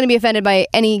somebody's going to be offended by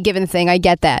any given thing, I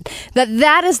get that.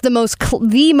 That is the most,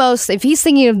 if he's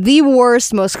thinking of the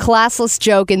worst, most classless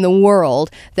joke in the world,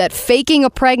 that faking a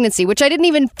pregnancy, which I didn't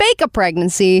even fake a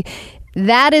pregnancy,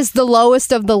 that is the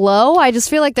lowest of the low. I just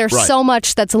feel like there's so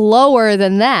much that's lower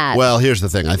than that. Well, here's the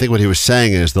thing. I think what he was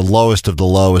saying is the lowest of the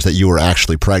low is that you were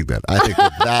actually pregnant. I think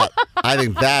I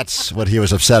think that's what he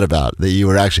was upset about, that you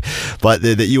were actually, but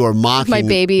that you were mocking. My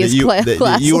baby is classless.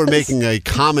 That you were making a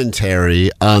commentary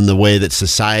on the way that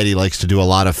society likes to do a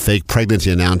lot of fake pregnancy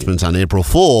announcements on April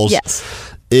Fools. Yes.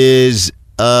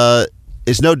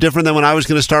 Is no different than when I was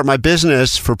going to start my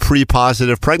business for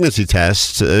pre-positive pregnancy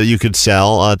tests. You could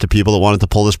sell to people that wanted to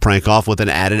pull this prank off with an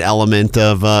added element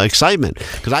of excitement.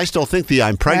 Because I still think the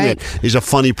I'm pregnant is a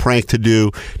funny prank to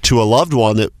do to a loved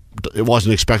one that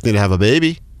wasn't expecting to have a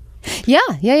baby.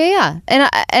 Yeah.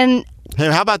 And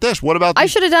hey, how about this? What about I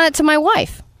should have done it to my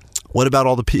wife. What about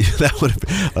all the people? That would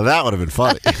have been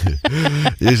funny.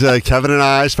 Kevin and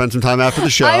I spent some time after the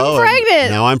show. I'm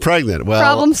pregnant. Now I'm pregnant. Well,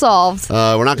 problem solved.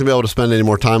 We're not going to be able to spend any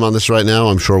more time on this right now.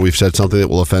 I'm sure we've said something that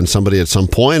will offend somebody at some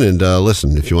point. And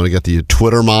listen, if you want to get the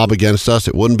Twitter mob against us,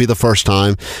 it wouldn't be the first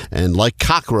time. And like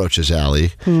cockroaches,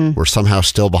 Allie, we're somehow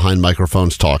still behind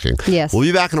microphones talking. Yes. We'll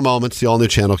be back in a moment. It's the all-new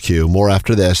Channel Q. More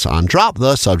after this on Drop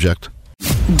the Subject.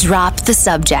 Drop the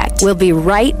Subject. We'll be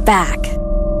right back.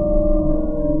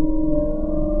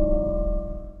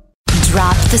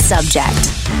 Drop the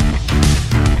Subject.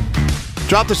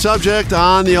 Drop the Subject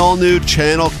on the all-new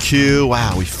Channel Q.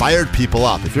 Wow, we fired people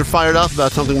up. If you're fired up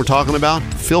about something we're talking about,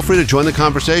 feel free to join the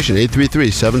conversation.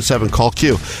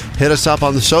 833-77-CALL-Q. Hit us up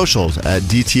on the socials at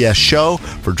DTS Show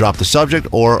for Drop the Subject,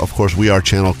 or, of course, we are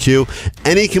Channel Q.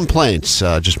 Any complaints,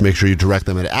 just make sure you direct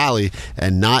them at Allie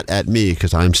and not at me,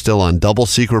 because I'm still on double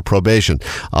secret probation.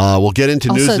 We'll get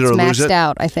into news that or lose it. Also, it's maxed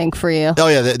out, I think, for you. Oh,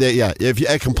 yeah. If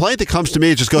a complaint that comes to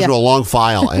me, it just goes to a long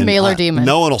file. And Mailer demon.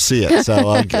 No one will see it.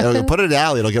 So put it at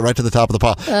Allie. It'll get right to the top of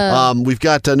the pile. We've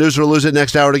got news or lose it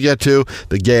next hour to get to.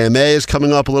 The Gay MA is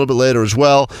coming up a little bit later as well.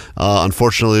 well.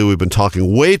 Unfortunately, we've been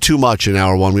talking way too much in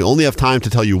hour one. We only have time to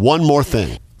tell you one more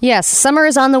thing. Yes, summer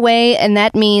is on the way, and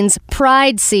that means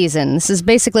Pride season. This is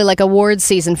basically like award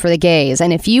season for the gays.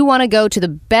 And if you want to go to the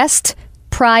best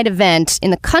Pride event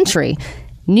in the country,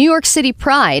 New York City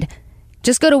Pride,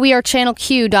 just go to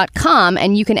wearechannelq.com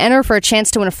and you can enter for a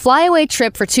chance to win a flyaway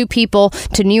trip for 2 people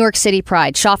to New York City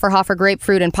Pride. Schafferhofer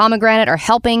Grapefruit and Pomegranate are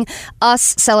helping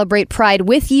us celebrate Pride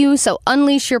with you, so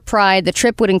unleash your pride. The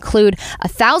trip would include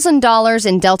 $1,000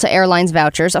 in Delta Airlines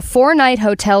vouchers, a 4-night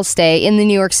hotel stay in the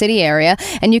New York City area,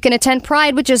 and you can attend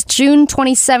Pride, which is June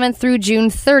 27th through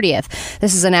June 30th.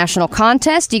 This is a national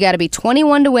contest. You got to be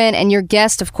 21 to win, and your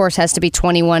guest, of course, has to be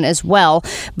 21 as well.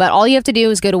 But all you have to do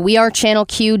is go to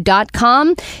wearechannelq.com.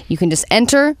 You can just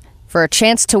enter for a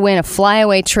chance to win a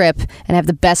flyaway trip and have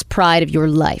the best Pride of your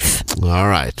life. All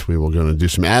right. We were going to do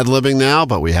some ad-libbing now,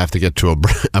 but we have to get to a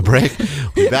break.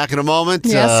 We'll be back in a moment.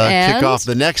 Yes, kick off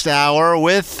the next hour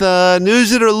with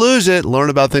News It or Lose It. Learn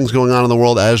about things going on in the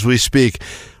world as we speak.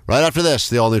 Right after this,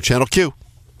 the all-new Channel Q.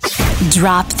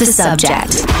 Drop the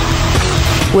subject.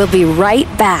 We'll be right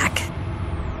back.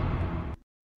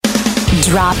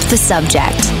 Drop the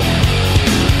subject.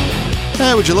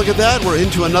 Hey, would you look at that? We're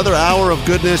into another hour of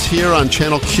goodness here on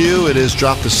Channel Q. It is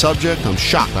Drop the Subject. I'm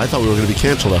shocked. I thought we were going to be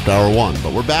canceled after hour one,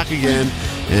 but we're back again.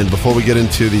 And before we get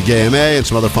into the GayMA and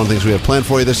some other fun things we have planned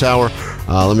for you this hour,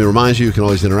 let me remind you can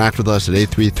always interact with us at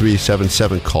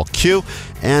 833-77-CALL-Q.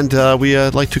 And we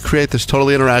like to create this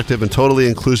totally interactive and totally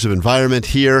inclusive environment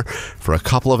here for a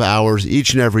couple of hours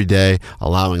each and every day,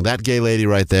 allowing that gay lady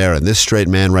right there and this straight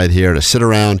man right here to sit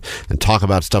around and talk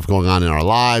about stuff going on in our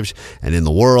lives and in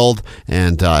the world.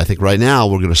 And I think right now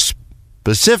we're going to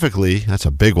specifically, that's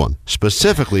a big one,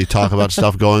 specifically talk about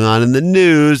stuff going on in the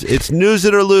news. It's News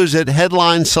It or Lose It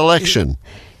headline selection.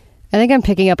 I think I'm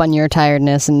picking up on your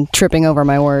tiredness and tripping over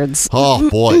my words. Oh,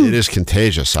 boy, it is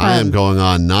contagious. I am going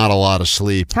on not a lot of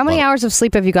sleep. How many hours of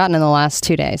sleep have you gotten in the last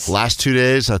 2 days? Last 2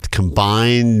 days,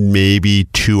 combined maybe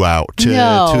 2 hours.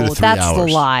 No, 2 to 3 that's hours.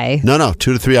 the lie. No,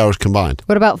 2 to 3 hours combined.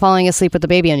 What about falling asleep with the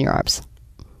baby in your arms?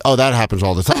 Oh, that happens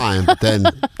all the time. But then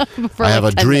I have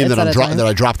a dream that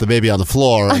I drop the baby on the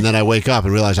floor, and then I wake up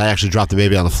and realize I actually dropped the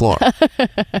baby on the floor.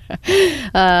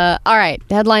 All right,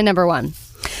 headline number 1.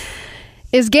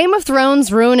 Is Game of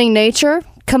Thrones ruining nature?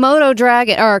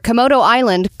 Komodo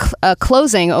Island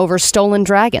closing over stolen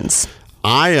dragons.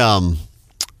 I'm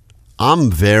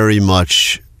very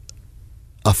much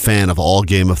a fan of all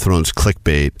Game of Thrones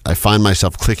clickbait. I find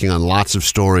myself clicking on lots of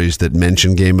stories that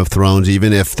mention Game of Thrones,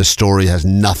 even if the story has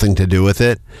nothing to do with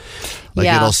it.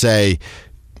 It'll say,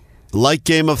 like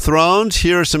Game of Thrones,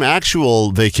 here are some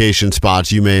actual vacation spots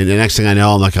you may. The next thing I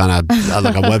know, I'm like on a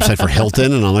website for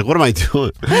Hilton, and I'm like, what am I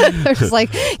doing? They're just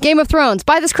like, Game of Thrones,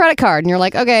 buy this credit card, and you're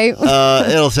like, okay.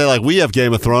 It'll say like, we have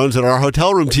Game of Thrones at our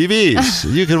hotel room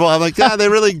TVs. You can. I'm like, God, they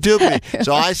really do me.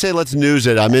 So I say, let's news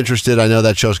it. I'm interested. I know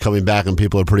that show's coming back, and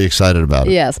people are pretty excited about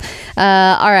it. Yes.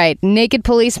 All right. Naked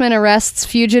policeman arrests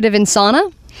fugitive in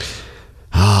sauna.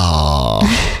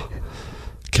 Oh.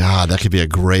 God, that could be a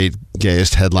great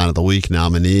gayest headline of the week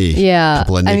nominee. Yeah. A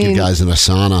couple of naked guys in a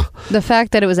sauna. The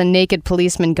fact that it was a naked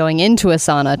policeman going into a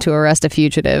sauna to arrest a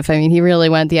fugitive, I mean, he really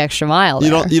went the extra mile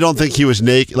there. You don't think he was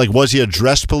naked? Like, was he a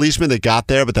dressed policeman that got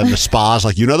there, but then the spa's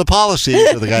like, you know the policy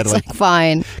for the guy to like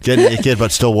fine. Get naked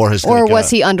but still wore his Or was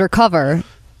he undercover?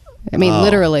 I mean,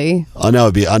 literally. Oh, no,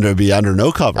 it'd be under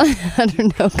no cover. Under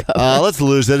no cover. Let's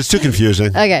lose it. It's too confusing.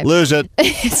 Okay. Lose it.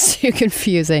 It's too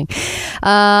confusing.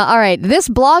 All right. This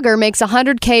blogger makes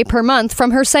 $100K per month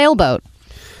from her sailboat.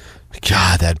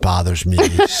 God, that bothers me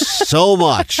so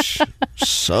much.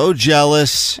 So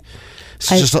jealous.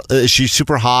 She's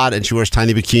super hot and she wears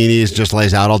tiny bikinis, just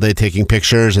lays out all day taking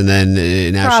pictures, and then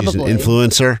now she's an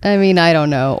influencer. I mean, I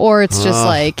don't know. Or it's just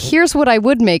like, here's what I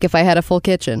would make if I had a full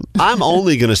kitchen. I'm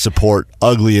only going to support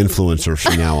ugly influencers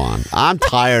from now on. I'm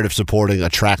tired of supporting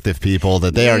attractive people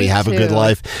that they already have a good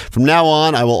life. From now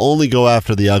on, I will only go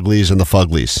after the uglies and the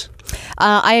fuglies.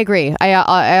 I agree.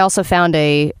 I also found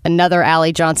another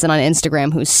Allie Johnson on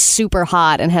Instagram who's super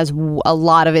hot and has a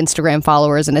lot of Instagram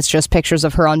followers, and it's just pictures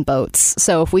of her on boats.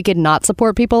 So if we could not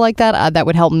support people like that, that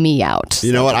would help me out.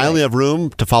 You know what? I only have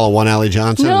room to follow one Allie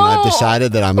Johnson, and I've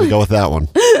decided that I'm going to go with that one.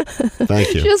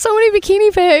 Thank you. She has so many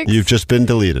bikini pics. You've just been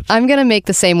deleted. I'm going to make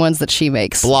the same ones that she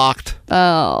makes. Blocked.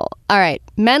 Oh, all right.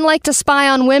 Men like to spy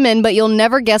on women, but you'll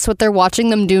never guess what they're watching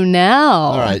them do now.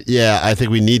 All right. Yeah, I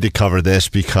think we need to cover this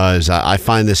because I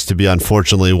find this to be,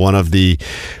 unfortunately, one of the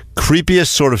creepiest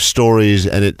sort of stories,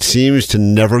 and it seems to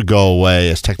never go away.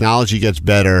 As technology gets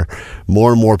better,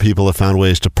 more and more people have found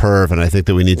ways to perv, and I think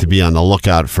that we need to be on the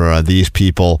lookout for these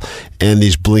people and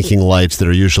these blinking lights that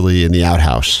are usually in the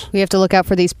outhouse. We have to look out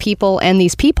for these people and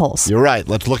these peepholes. You're right.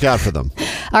 Let's look out for them.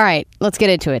 All right, let's get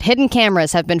into it. Hidden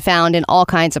cameras have been found in all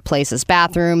kinds of places: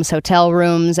 bathrooms, hotel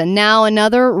rooms, and now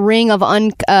another ring of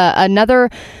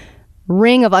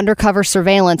undercover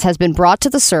surveillance has been brought to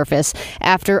the surface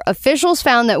after officials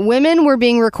found that women were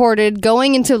being recorded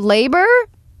going into labor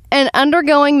and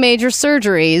undergoing major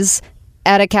surgeries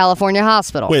at a California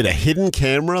hospital. Wait, a hidden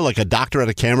camera? Like a doctor had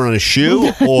a camera on his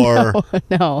shoe? Or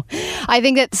No. I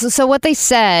think that so what they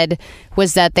said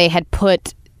was that they had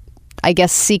put, I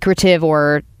guess, secretive,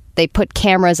 or they put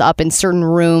cameras up in certain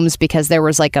rooms because there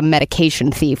was like a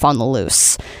medication thief on the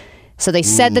loose. So they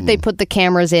said that they put the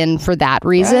cameras in for that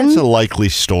reason. That's a likely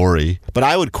story. But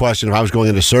I would question, if I was going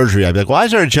into surgery, I'd be like, why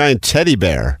is there a giant teddy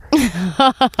bear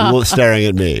staring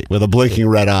at me with a blinking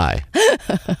red eye?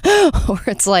 Or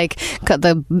it's like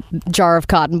the jar of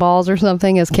cotton balls or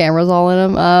something has cameras all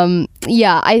in them.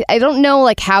 I don't know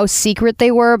like how secret they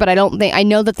were, but I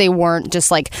know that they weren't just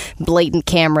like blatant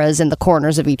cameras in the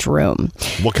corners of each room.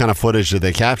 What kind of footage did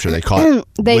they capture? They caught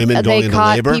women going into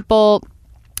labor? People.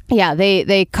 Yeah,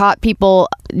 they caught people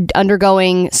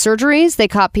undergoing surgeries. They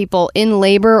caught people in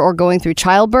labor or going through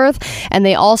childbirth. And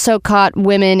they also caught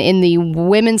women in the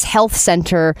Women's Health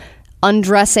Center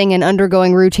undressing and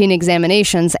undergoing routine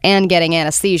examinations and getting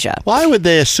anesthesia. Why would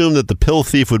they assume that the pill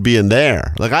thief would be in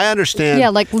there? Like, I understand. Yeah,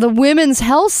 like the Women's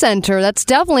Health Center, that's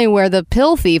definitely where the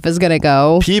pill thief is going to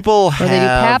go. People have... Where they do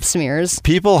pap smears.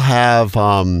 People have...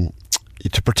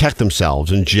 to protect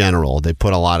themselves in general, they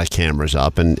put a lot of cameras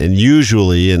up, and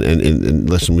usually, and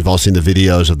listen, we've all seen the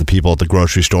videos of the people at the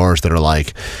grocery stores that are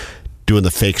like doing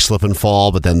the fake slip and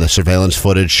fall, but then the surveillance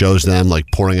footage shows them like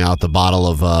pouring out the bottle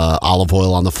of olive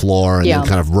oil on the floor and then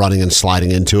kind of running and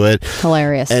sliding into it.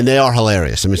 Hilarious. And they are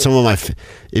hilarious. I mean, some of my...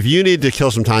 If you need to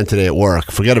kill some time today at work,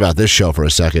 forget about this show for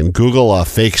a second. Google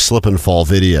fake slip and fall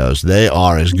videos. They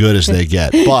are as good as they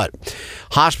get. But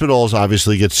hospitals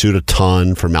obviously get sued a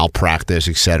ton for malpractice,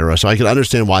 etc. So I can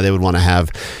understand why they would want to have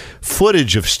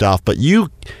footage of stuff. But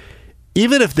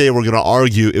even if they were going to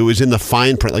argue it was in the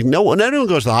fine print, like when anyone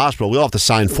goes to the hospital, we all have to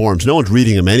sign forms. No one's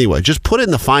reading them anyway. Just put it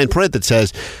in the fine print that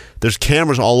says there's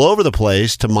cameras all over the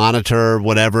place to monitor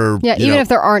whatever. Yeah, even if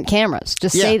there aren't cameras,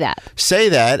 just say that. Say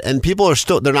that, and people are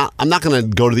still, they're not, I'm not going to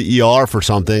go to the ER for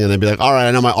something and then be like, all right,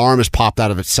 I know my arm is popped out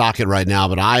of its socket right now,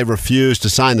 but I refuse to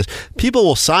sign this. People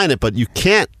will sign it, but you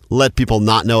can't let people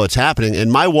not know it's happening.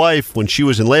 And my wife, when she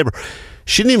was in labor,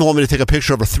 she didn't even want me to take a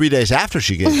picture of her 3 days after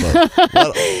she gave birth,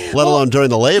 let alone during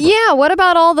the labor. Yeah, what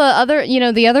about all the other,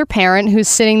 the other parent who's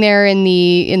sitting there in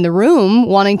the room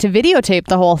wanting to videotape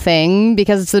the whole thing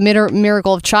because it's the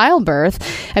miracle of childbirth?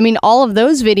 I mean, all of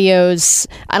those videos,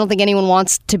 I don't think anyone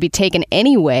wants to be taken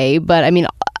anyway, but I mean,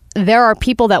 there are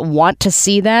people that want to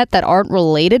see that aren't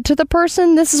related to the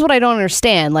person. This is what I don't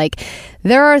understand. Like,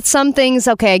 there are some things,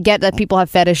 okay, I get that people have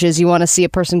fetishes. You want to see a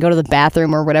person go to the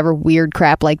bathroom or whatever weird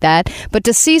crap like that. But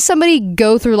to see somebody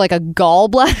go through like a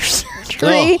gallbladder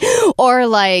surgery or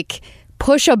like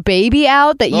push a baby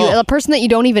out a person that you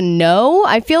don't even know,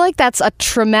 I feel like that's a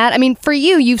traumatic. I mean, for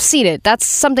you've seen it. That's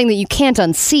something that you can't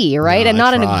unsee, right? And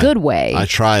not in a good way. I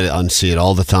try to unsee it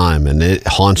all the time, and it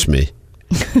haunts me.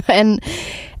 And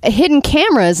hidden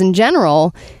cameras in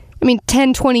general, I mean,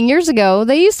 10, 20 years ago,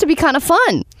 they used to be kind of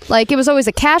fun. Like, it was always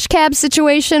a cash cab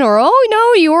situation or, oh,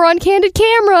 no, you were on candid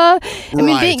camera. I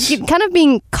mean,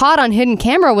 being caught on hidden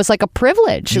camera was like a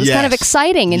privilege. It was kind of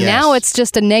exciting. And now it's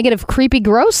just a negative, creepy,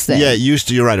 gross thing. Yeah, it used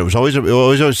to. You're right. It was always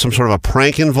some sort of a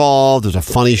prank involved. There's a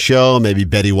funny show. Maybe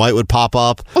Betty White would pop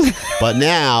up. But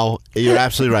now, you're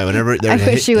absolutely right. Whenever I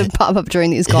wish she would pop up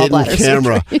during these gallbladder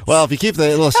camera. surgeries. Well, if you keep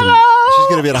listen, she's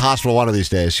going to be at a hospital one of these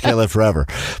days. She can't live forever.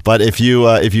 But if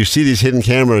you see these hidden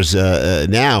cameras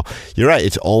now, you're right.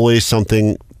 It's always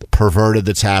something perverted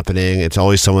that's happening. It's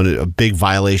always a big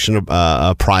violation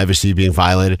of privacy being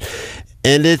violated.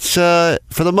 And it's,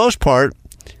 for the most part,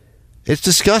 it's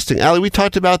disgusting. Allie, we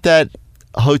talked about that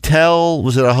hotel.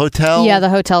 Was it a hotel? Yeah, the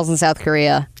hotels in South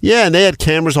Korea. Yeah, and they had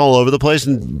cameras all over the place,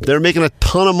 and they're making a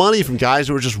ton of money from guys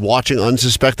who were just watching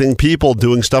unsuspecting people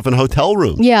doing stuff in hotel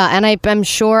rooms. Yeah, and I'm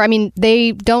sure, I mean,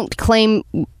 they don't claim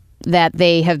that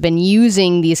they have been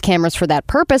using these cameras for that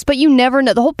purpose, but you never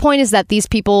know. The whole point is that these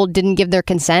people didn't give their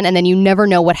consent, and then you never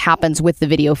know what happens with the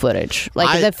video footage.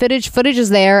 Like the footage is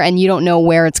there, and you don't know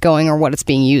where it's going or what it's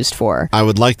being used for. I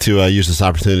would like to use this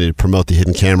opportunity to promote the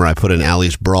hidden camera I put in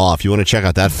Allie's bra. If you want to check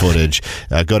out that footage,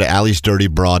 go to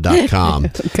alliesdirtybra.com.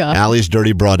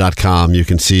 alliesdirtybra.com. You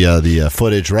can see the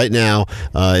footage right now.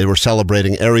 We're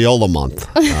celebrating Areola Month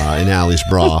in Allie's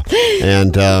bra,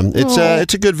 and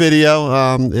it's a good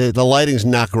video. The lighting's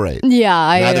not great.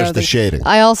 Yeah, neither's the shading.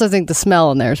 I also think the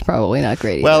smell in there is probably not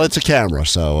great either. Well, it's a camera,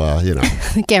 so you know.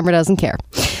 The camera doesn't care.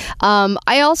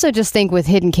 I also just think with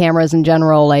hidden cameras in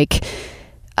general, like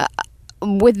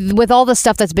with all the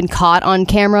stuff that's been caught on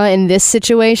camera in this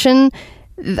situation,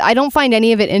 I don't find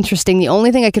any of it interesting. The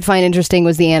only thing I could find interesting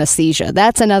was the anesthesia.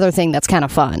 That's another thing that's kind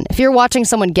of fun. If you're watching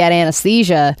someone get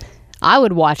anesthesia, I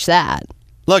would watch that.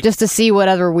 Look, just to see what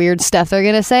other weird stuff they're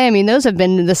going to say. I mean, those have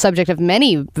been the subject of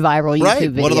many viral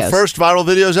YouTube videos. One of the first viral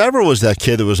videos ever was that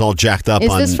kid that was all jacked up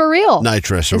on this for real?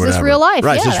 Nitrous or whatever. Is this real life?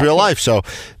 Right, yeah, it's real life. So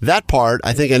that part,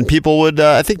 I think, and people would,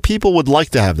 I think people would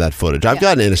like to have that footage. I've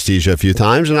gotten anesthesia a few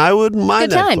times, and I wouldn't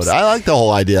mind that footage. I like the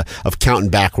whole idea of counting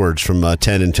backwards from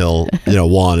 10 until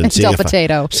 1 and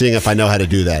seeing if I know how to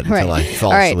do that until I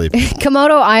fall asleep.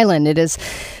 Komodo Island. It is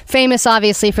famous,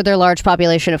 obviously, for their large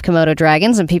population of Komodo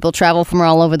dragons, and people travel from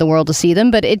all over the world to see them.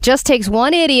 But it just takes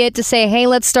one idiot to say, hey,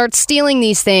 let's start stealing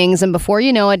these things. And before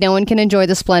you know it, no one can enjoy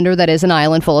the splendor that is an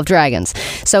island full of dragons.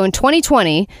 So in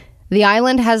 2020, the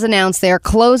island has announced they are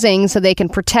closing so they can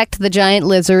protect the giant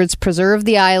lizards, preserve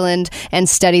the island, and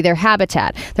study their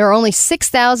habitat. There are only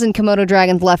 6,000 Komodo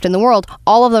dragons left in the world.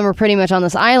 All of them are pretty much on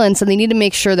this island, so they need to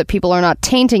make sure that people are not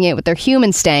tainting it with their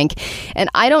human stank. And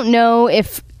I don't know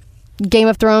if Game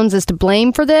of Thrones is to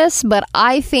blame for this, but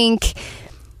I think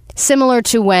similar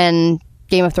to when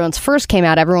Game of Thrones first came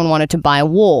out, everyone wanted to buy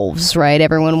wolves, right?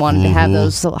 Everyone wanted to have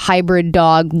those hybrid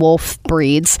dog wolf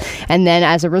breeds. And then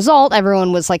as a result,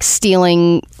 everyone was like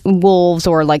stealing wolves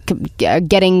or like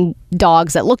getting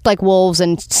dogs that looked like wolves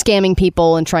and scamming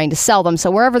people and trying to sell them. So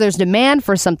wherever there's demand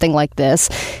for something like this,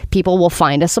 people will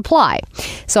find a supply.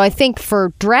 So I think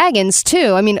for dragons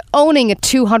too, I mean, owning a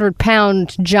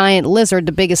 200-pound giant lizard,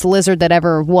 the biggest lizard that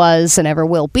ever was and ever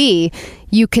will be,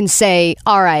 you can say,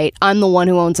 all right, I'm the one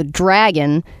who owns a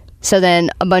dragon. So then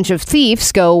a bunch of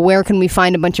thieves go, where can we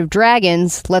find a bunch of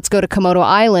dragons? Let's go to Komodo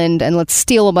Island and let's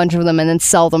steal a bunch of them and then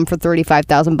sell them for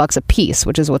 $35,000 a piece,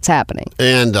 which is what's happening.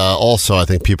 And also, I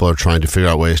think people are trying to figure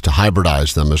out ways to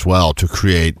hybridize them as well to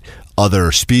create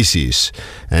other species.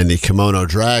 And the Komodo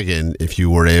dragon, if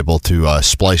you were able to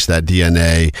splice that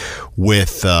DNA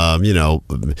with,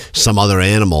 some other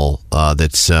animal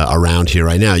that's around here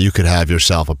right now, you could have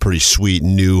yourself a pretty sweet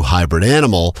new hybrid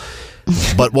animal.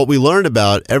 But what we learned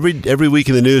about every week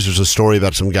in the news, there's a story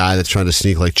about some guy that's trying to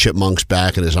sneak like chipmunks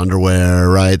back in his underwear,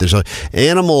 right? There's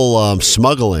animal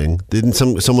smuggling. Didn't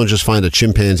someone just find a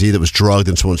chimpanzee that was drugged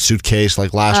in someone's suitcase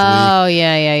like last week? Oh,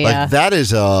 yeah. Like that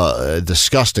is a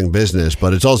disgusting business,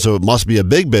 but it must be a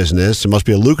big business. It must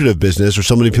be a lucrative business, or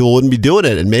so many people wouldn't be doing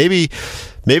it. And maybe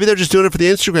they're just doing it for the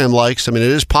Instagram likes. I mean, it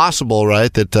is possible,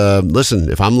 right, that,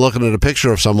 listen, if I'm looking at a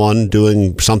picture of someone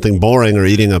doing something boring or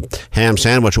eating a ham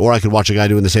sandwich, or I could watch a guy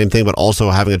doing the same thing but also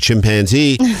having a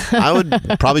chimpanzee, I would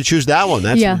probably choose that one.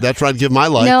 That's where I'd give my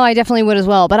like. No, I definitely would as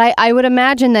well. But I would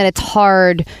imagine that it's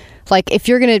hard. Like, if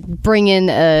you're going to bring in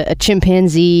a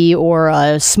chimpanzee or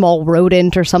a small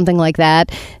rodent or something like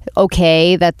that,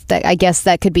 okay, that I guess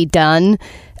that could be done.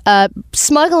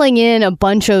 Smuggling in a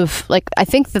bunch of, I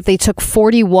think that they took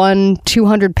 41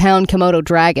 200-pound Komodo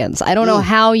dragons. I don't know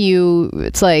how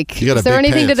it's like, is there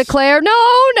anything to declare? No.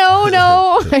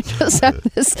 I just have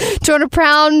this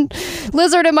 200-pound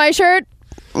lizard in my shirt.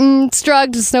 It's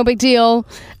drugged. It's no big deal.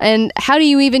 And how do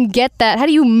you even get that? How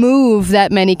do you move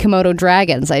that many Komodo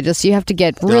dragons? You have to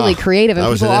get really creative,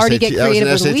 and people already get creative with weed.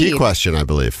 That was an SAT question, I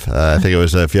believe. I think it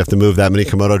was if you have to move that many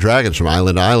Komodo dragons from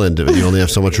island to island, you only have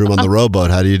so much room on the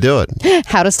rowboat. How do you do it?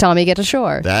 How does Tommy get to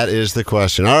shore? That is the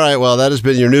question. All right, well, that has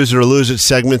been your News It or Lose It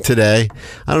segment today.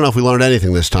 I don't know if we learned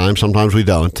anything this time. Sometimes we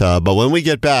don't. But when we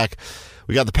get back,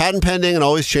 we got the patent pending and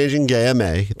always changing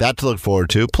GayMA. That to look forward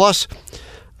to. Plus,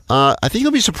 I think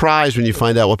you'll be surprised when you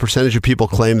find out what percentage of people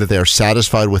claim that they are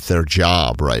satisfied with their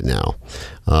job right now.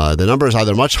 The number is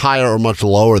either much higher or much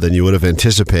lower than you would have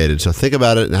anticipated. So think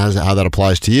about it and how that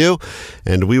applies to you.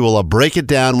 And we will break it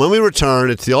down when we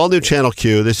return. It's the all-new Channel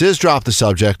Q. This is Drop the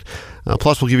Subject.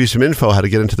 Plus, we'll give you some info how to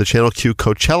get into the Channel Q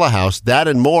Coachella house. That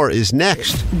and more is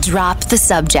next. Drop the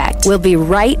Subject. We'll be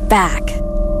right back.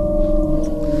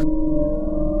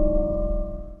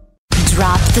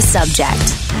 Drop the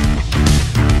Subject.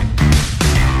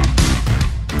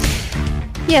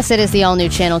 Yes, it is the all-new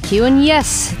Channel Q, and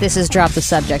yes, this is Drop the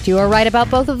Subject. You are right about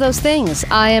both of those things.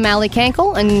 I am Allie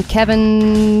Kankle, and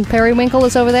Kevin Periwinkle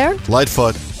is over there.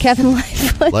 Lightfoot. Kevin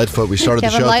Lightfoot. Lightfoot. We started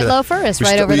Kevin the show Lightloafer today. is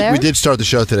right over there. We did start the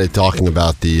show today talking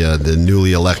about the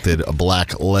newly elected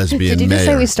black lesbian Did you mayor. just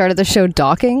say we started the show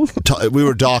docking? We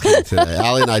were docking today.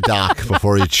 Allie and I dock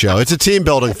before each show. It's a team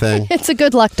building thing. It's a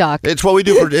good luck dock. It's what we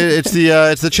do. It's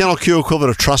the Channel Q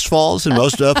equivalent of trust falls in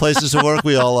most places of work.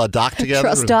 We all dock together.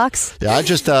 Trust docks? Yeah, I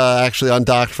just actually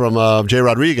undocked from Jay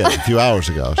Rodriguez a few hours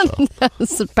ago. So.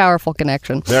 That's a powerful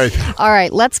connection. Very powerful. All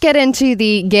right, let's get into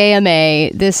the Gay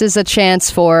MA. This is a chance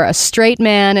for a straight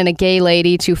man and a gay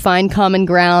lady to find common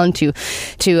ground, to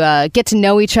get to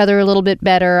know each other a little bit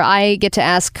better. I get to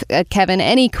ask Kevin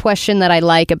any question that I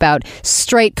like about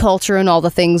straight culture and all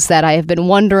the things that I have been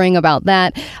wondering about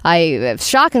that. I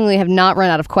shockingly have not run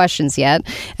out of questions yet.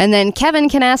 And then Kevin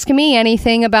can ask me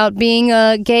anything about being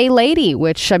a gay lady,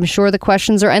 which I'm sure the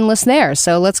questions are endless there.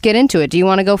 So let's get into it. Do you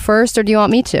want to go first or do you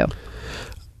want me to?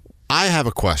 I have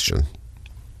a question,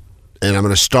 and I'm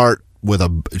going to start with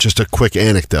just a quick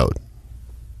anecdote.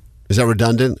 Is that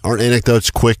redundant? Aren't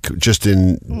anecdotes quick just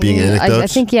in being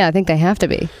anecdotes? I think they have to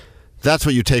be. That's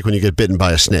what you take when you get bitten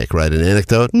by a snake, right? An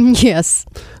anecdote? Yes.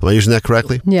 Am I using that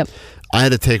correctly? Yep. I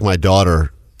had to take my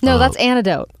daughter. No, that's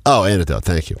antidote. Oh, antidote.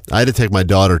 Thank you. I had to take my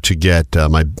daughter to get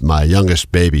my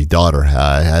youngest baby daughter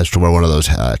has to wear one of those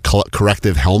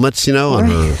corrective helmets, on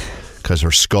her because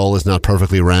her skull is not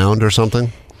perfectly round or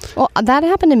something. Well, that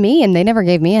happened to me, and they never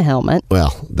gave me a helmet.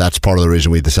 Well, that's part of the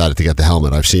reason we decided to get the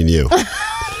helmet. I've seen you.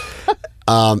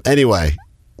 Anyway,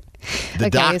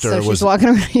 the doctor so she's was walking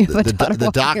around.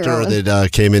 The doctor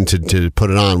that came in to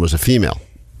put it on was a female,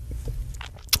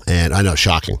 and I know,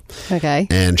 shocking. Okay.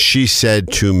 And she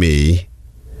said to me,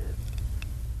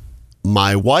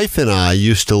 "My wife and I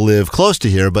used to live close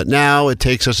to here, but now it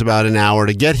takes us about an hour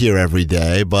to get here every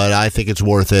day. But I think it's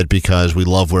worth it because we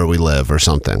love where we live," or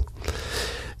something.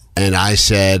 And I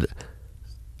said,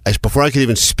 before I could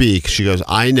even speak, she goes,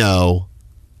 "I know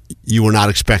you were not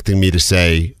expecting me to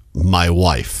say my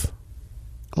wife."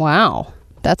 Wow.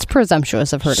 That's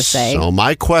presumptuous of her to say. So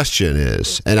my question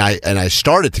is, and I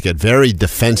started to get very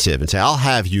defensive and say, "I'll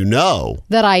have you know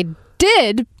that I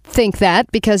did think that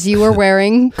because you were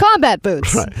wearing combat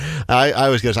boots." Right. I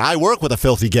was going to say, I work with a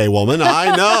filthy gay woman.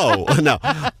 I know. No,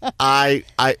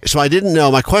 so I didn't know.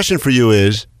 My question for you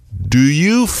is, do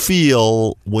you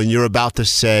feel when you're about to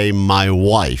say my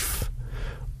wife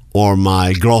or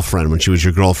my girlfriend, when she was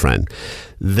your girlfriend,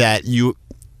 that do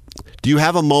you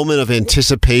have a moment of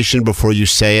anticipation before you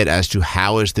say it as to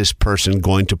how is this person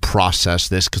going to process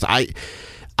this? Because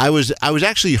I was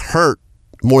actually hurt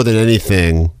more than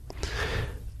anything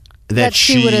that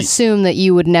she would assume that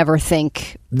you would never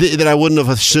think that I wouldn't have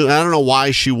assumed. I don't know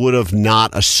why she would have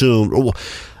not assumed.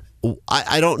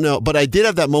 I don't know, but I did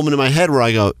have that moment in my head where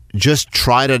I go, just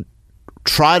try to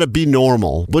be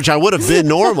normal, which I would have been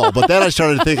normal, but then I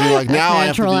started thinking like now I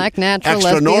have to be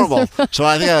extra normal. So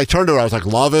I think I turned to her. I was like,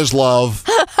 "Love is love."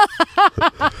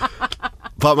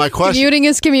 But my question, commuting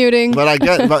is commuting.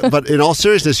 But in all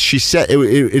seriousness, she said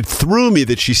it threw me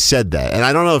that she said that, and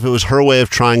I don't know if it was her way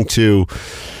of trying to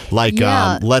let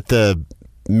the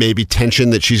maybe tension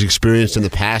that she's experienced in the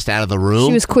past out of the room.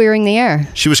 She was queering the air.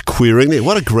 She was queering the.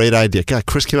 What a great idea! God,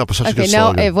 Chris came up with such a good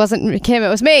slogan. No, it wasn't Kim. It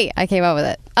was me. I came up with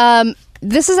it.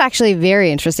 This is actually a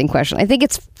very interesting question. I think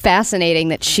it's fascinating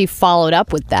that she followed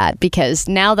up with that because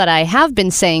now that I have been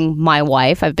saying my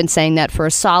wife, I've been saying that for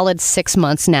a solid 6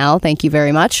 months now. Thank you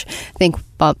very much. I think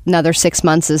another 6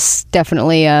 months is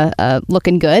definitely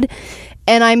looking good.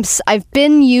 And I've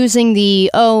been using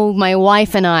the my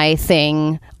wife and I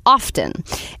thing often.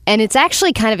 And it's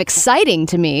actually kind of exciting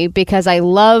to me because I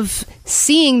love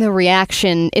seeing the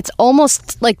reaction. It's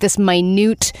almost like this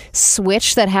minute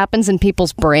switch that happens in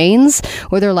people's brains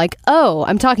where they're like, "Oh,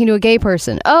 I'm talking to a gay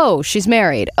person. Oh, she's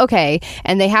married. Okay."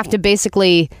 And they have to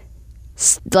basically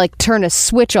like turn a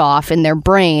switch off in their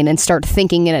brain and start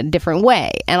thinking in a different way.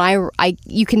 And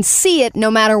you can see it no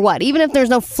matter what. Even if there's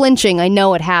no flinching, I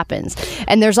know it happens.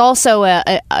 And there's also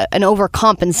an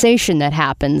overcompensation that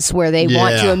happens where they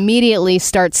want to immediately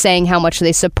start saying how much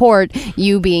they support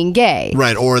you being gay.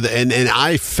 Right. And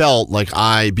I felt like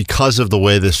because of the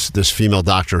way this female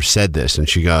doctor said this, and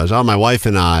she goes, "Oh, my wife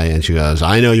and I," and she goes,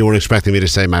 "I know you weren't expecting me to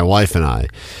say my wife and I."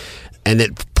 And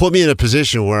it put me in a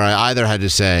position where I either had to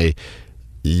say,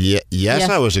 yes,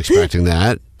 I was expecting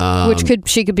that. Which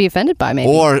she could be offended by, maybe.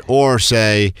 Or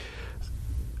say,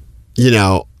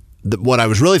 what I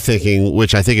was really thinking,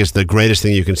 which I think is the greatest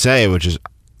thing you can say, which is,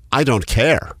 I don't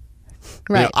care.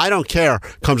 Right. I don't care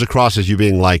comes across as you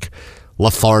being like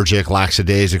lethargic,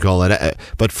 lackadaisical.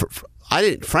 But I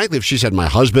didn't. Frankly, if she said my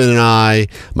husband and I,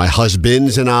 my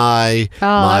husbands and I,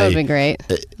 that would have been great.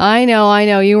 I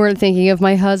know. You weren't thinking of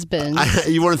my husband.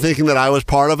 You weren't thinking that I was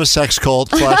part of a sex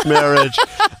cult / marriage.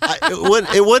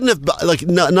 It wouldn't have like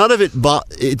none of it.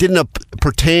 It didn't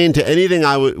pertain to anything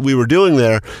we were doing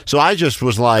there. So I just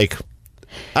was like,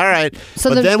 all right.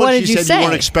 So but then what when did she you said say? you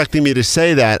weren't expecting me to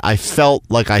say that, I felt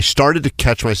like I started to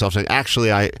catch myself saying,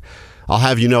 actually, I'll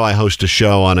have you know I host a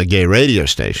show on a gay radio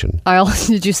station.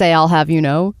 Did you say I'll have you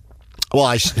know? Well,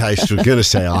 I was going to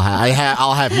say I'll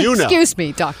have you know. Excuse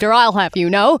me, doctor. I'll have you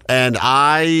know. And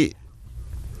I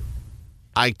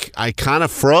kind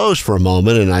of froze for a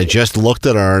moment, and I just looked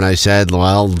at her and I said,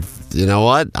 well, you know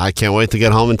what? I can't wait to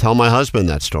get home and tell my husband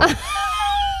that story.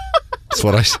 That's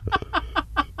what I said.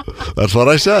 That's what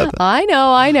I said. I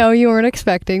know. You weren't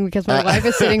expecting because my wife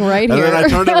is sitting right here. And then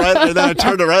I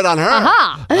turned it right on her.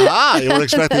 Aha! You weren't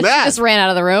expecting that. She just ran out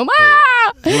of the room.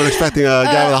 You weren't expecting a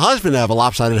guy with a husband to have a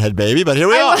lopsided head baby, but here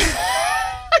we are.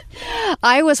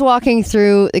 I was walking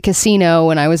through the casino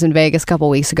when I was in Vegas a couple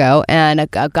weeks ago, and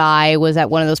a guy was at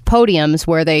one of those podiums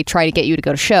where they try to get you to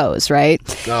go to shows, right?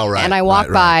 Oh, right. And I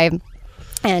walked by,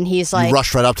 and he's like... You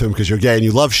rushed right up to him because you're gay and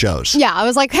you love shows. Yeah, I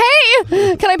was like,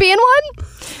 hey, can I be in one?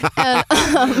 And,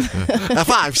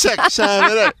 5, 6,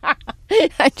 7,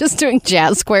 8. I'm just doing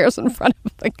jazz squares in front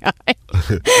of the guy.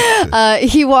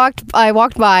 I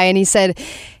walked by and he said,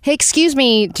 hey, excuse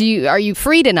me, are you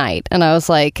free tonight? And I was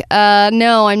like,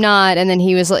 no, I'm not. And then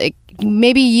he was like,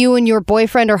 maybe you and your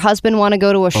boyfriend or husband want to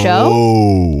go to a show?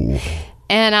 Oh.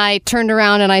 And I turned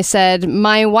around and I said,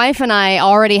 my wife and I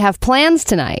already have plans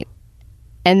tonight.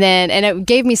 And it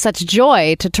gave me such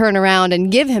joy to turn around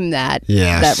and give him that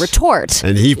retort.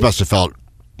 And he must have felt.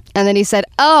 And then he said,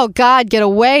 oh, God, get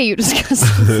away, you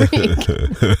disgusting freak.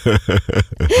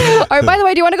 All right, by the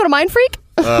way, do you want to go to Mind Freak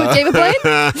with David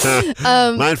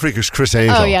Blaine? Mind Freak is Chris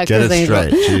Angel. Oh, yeah, get Chris it Angel.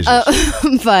 straight.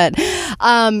 Jesus. But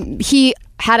he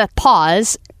had a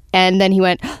pause, and then he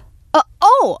went...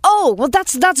 well,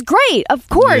 that's great. Of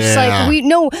course. Yeah.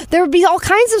 Like, there would be all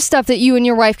kinds of stuff that you and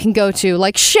your wife can go to,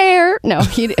 like Cher. No,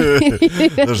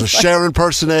 There's a Cher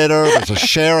impersonator. There's a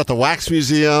Cher at the Wax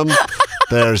Museum.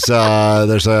 There's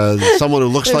someone who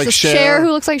looks like Cher. Cher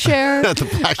who looks like Cher at the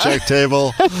blackjack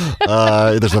table.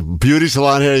 There's a beauty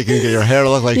salon here. You can get your hair to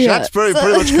look like Cher. That's pretty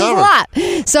much covered. A lot.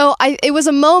 So it was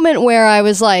a moment where I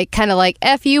was like, kind of like,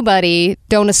 F you, buddy.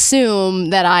 Don't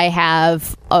assume that I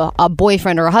have a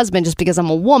boyfriend or a husband just because I'm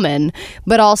a woman.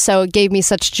 But also it gave me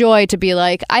such joy to be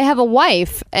like, I have a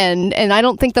wife, and I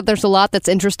don't think that there's a lot that's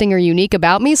interesting or unique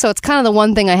about me. So it's kind of the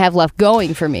one thing I have left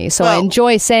going for me. So I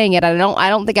enjoy saying it. I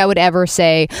don't think I would ever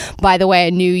say, by the way, I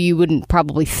knew you wouldn't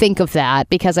probably think of that,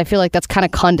 because I feel like that's kind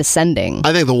of condescending.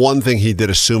 I think the one thing he did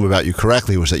assume about you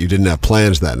correctly was that you didn't have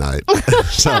plans that night.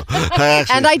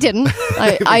 And I didn't.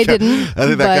 I didn't. I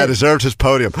think that guy deserved his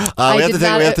podium. We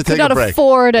have to take a break.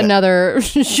 Afford another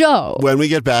show. When we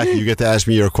get back, you get to ask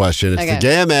me your question. It's the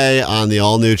GMA on the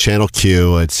all-new Channel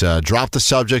Q. It's Drop the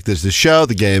Subject is the show.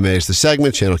 The GMA is the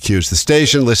segment. Channel Q is the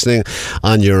station. Listening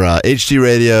on your HD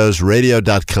radios,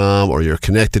 radio.com, or your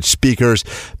connected speakers.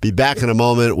 Be back in a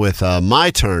moment with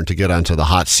my turn to get onto the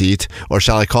hot seat, or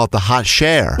shall I call it the hot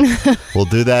share? We'll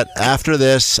do that after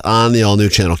this on the all-new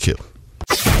Channel Q.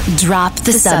 Drop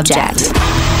the subject.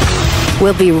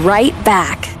 We'll be right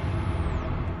back.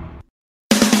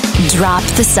 Drop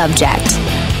the subject.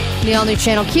 The all-new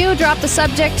Channel Q, Drop the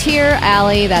Subject here.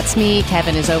 Allie, that's me.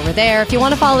 Kevin is over there. If you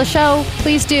want to follow the show,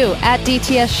 please do, at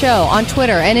DTS Show on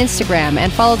Twitter and Instagram.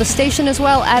 And follow the station as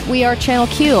well, at We Are Channel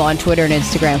Q on Twitter and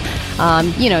Instagram.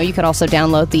 You could also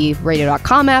download the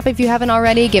radio.com app if you haven't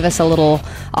already. Give us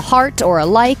a heart or a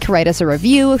like. Write us a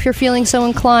review if you're feeling so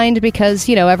inclined, because,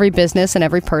 every business and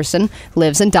every person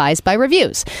lives and dies by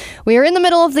reviews. We are in the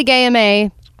middle of the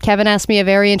GMA. Kevin asked me a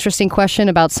very interesting question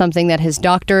about something that his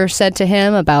doctor said to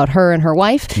him about her and her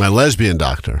wife. My lesbian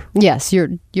doctor. Yes, your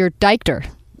dictor.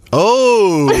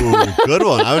 Oh, good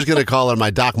one. I was going to call her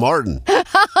my Doc Martin.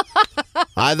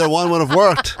 Either one would have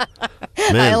worked.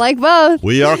 Man, I like both.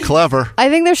 We are clever. I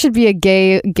think there should be a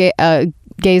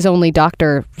gays only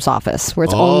doctor's office where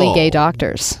it's only gay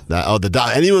doctors.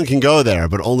 Anyone can go there,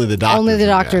 but only the doctors. Only the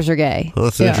doctors are gay. Well,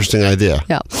 that's an interesting idea.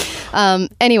 Yeah.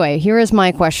 Anyway, here is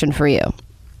my question for you.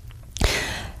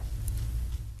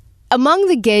 Among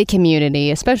the gay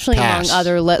community, especially among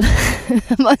other,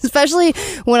 especially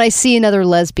when I see another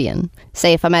lesbian,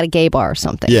 say if I'm at a gay bar or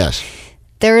something. Yes.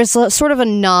 There is sort of a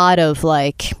nod of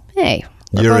like, hey,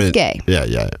 we're both gay.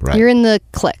 Yeah, right. You're in the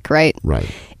clique, right?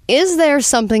 Right. Is there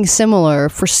something similar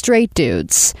for straight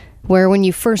dudes, where when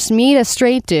you first meet a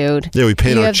straight dude, we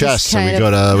paint our chests and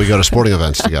we go to sporting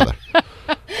events together?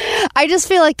 I just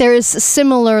feel like there's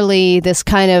similarly this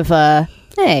kind of,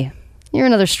 hey, you're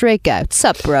another straight guy. What's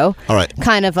up, bro? All right.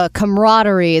 Kind of a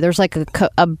camaraderie. There's like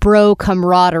a bro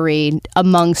camaraderie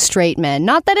among straight men.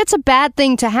 Not that it's a bad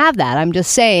thing to have that. I'm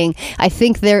just saying, I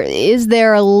think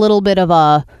there a little bit of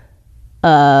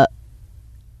a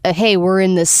hey, we're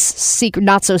in this secret,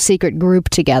 not so secret group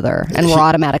together, and we're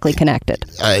automatically connected.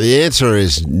 The answer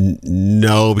is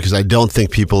no, because I don't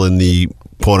think people in the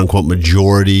quote-unquote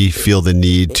majority feel the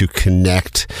need to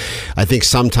connect. I think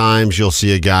sometimes you'll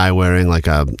see a guy wearing like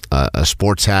a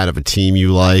sports hat of a team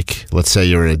you like. Let's say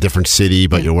you're in a different city,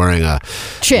 but you're wearing a...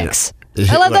 Chicks.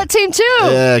 I love that team too.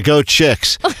 Yeah, go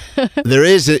Chicks.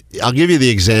 I'll give you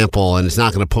the example, and it's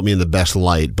not going to put me in the best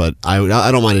light, but I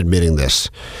don't mind admitting this.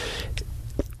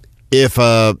 If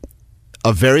a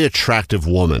very attractive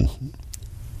woman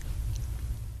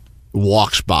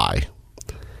walks by...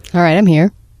 All right, I'm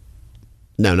here.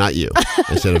 No, not you.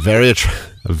 I said a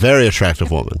very attractive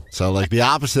woman. So like the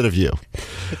opposite of you.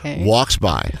 Okay. Walks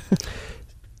by.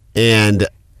 And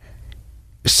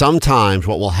sometimes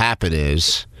what will happen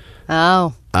is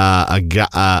two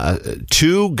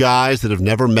guys that have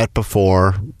never met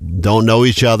before, don't know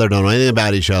each other, don't know anything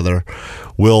about each other,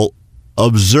 will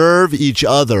observe each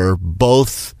other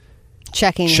both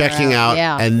checking out,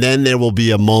 yeah. And then there will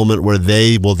be a moment where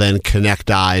they will then connect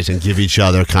eyes and give each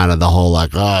other kind of the whole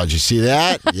like, oh, did you see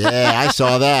that? Yeah, I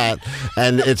saw that.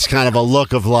 And it's kind of a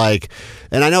look of like,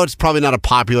 and I know it's probably not a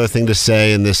popular thing to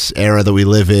say in this era that we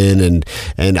live in, and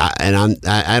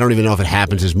I don't even know if it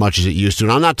happens as much as it used to.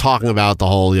 And I'm not talking about the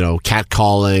whole,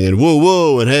 catcalling and woo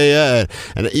woo and hey,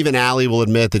 and even Allie will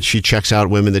admit that she checks out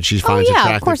women that she finds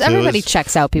attractive. Of course, everybody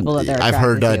checks out people that they're attracted I've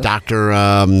heard to. Dr.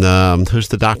 Who's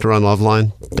the doctor on Loveline?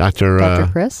 Dr.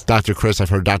 Chris? Dr. Chris. I've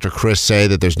heard Dr. Chris say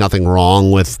that there's nothing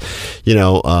wrong with,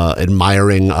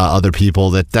 admiring other people.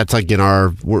 That's like in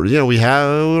our,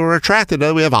 we're attracted.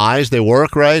 We have eyes. They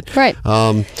work, right? Right.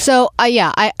 But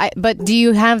do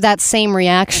you have that same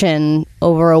reaction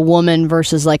over a woman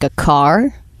versus like a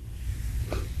car?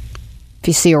 If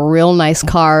you see a real nice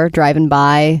car driving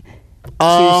by,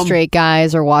 two straight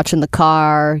guys are watching the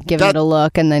car, giving it a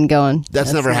look, and then going.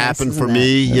 That's never nice, happened for that?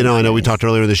 me. I know we talked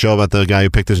earlier in the show about the guy who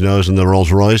picked his nose in the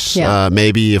Rolls Royce. Yeah.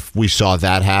 Maybe if we saw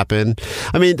that happen.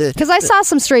 I mean, because I saw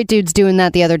some straight dudes doing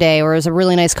that the other day, where it was a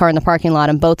really nice car in the parking lot,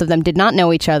 and both of them did not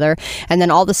know each other, and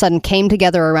then all of a sudden came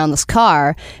together around this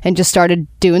car and just started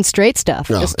doing straight stuff,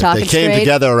 just talking straight. They came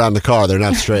together around the car. They're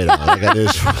not straight. That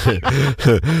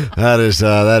is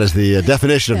the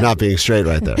definition of not being straight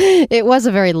right there. It was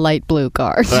a very light blue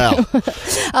car. Well.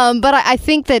 But I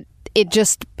think that it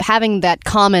just having that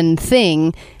common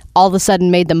thing all of a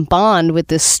sudden made them bond with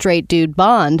this straight dude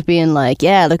bond, being like,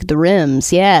 yeah, look at the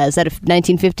rims. Yeah, is that a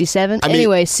 1957?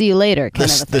 Anyway, see you later. Kind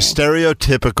of a thing. The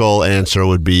stereotypical answer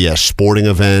would be sporting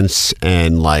events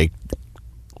and like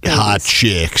hot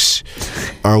chicks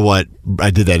are what,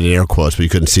 I did that in air quotes, but you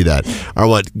couldn't see that, are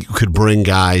what could bring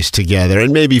guys together.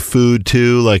 And maybe food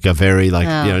too, like a very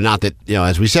not that,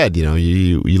 as we said,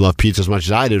 you love pizza as much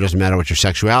as I do. It doesn't matter what your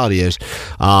sexuality is,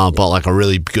 but like a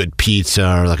really good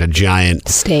pizza or like a giant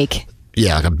steak.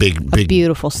 Yeah, like a big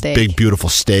beautiful steak. Big beautiful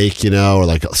steak, or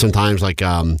like sometimes like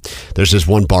there's this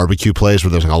one barbecue place where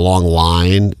there's like a long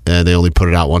line and they only put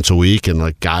it out once a week, and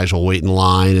like guys will wait in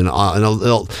line and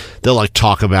they'll like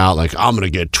talk about like, I'm gonna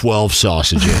get 12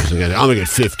 sausages, I'm gonna get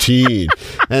 15,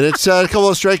 and it's a couple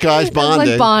of straight guys bonding.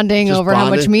 It's like bonding over how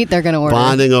much meat they're gonna order.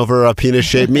 Bonding over a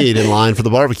penis-shaped meat in line for the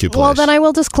barbecue place. Well, then I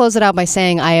will just close it out by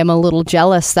saying I am a little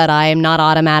jealous that I am not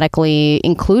automatically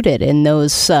included in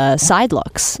those side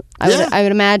looks. I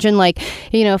would imagine, like,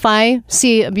 if I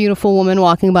see a beautiful woman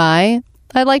walking by,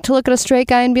 I'd like to look at a straight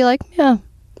guy and be like, yeah,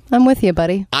 I'm with you,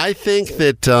 buddy. I think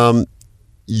that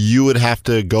you would have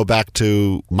to go back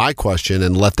to my question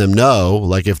and let them know,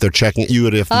 like, if they're checking, you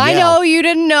would have to I know you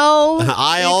didn't know.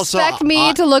 I also expect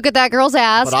me to look at that girl's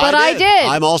ass, but I did.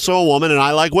 I'm also a woman and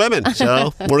I like women,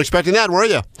 so we're expecting that, were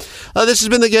you? This has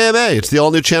been the GMA. It's the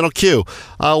all-new Channel Q.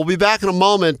 We'll be back in a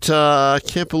moment. I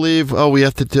can't believe, we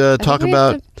have to talk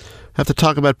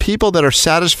about people that are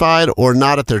satisfied or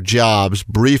not at their jobs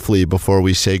briefly before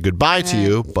we say goodbye to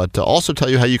you, but also tell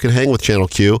you how you can hang with Channel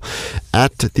Q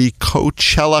at the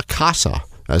Coachella Casa,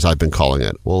 as I've been calling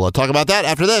it. We'll talk about that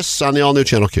after this on the all-new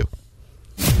Channel Q.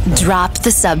 Drop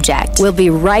the subject. We'll be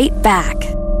right back.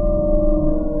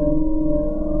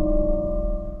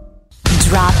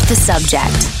 Drop the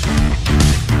subject.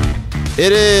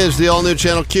 It is the all-new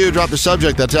Channel Q. Drop the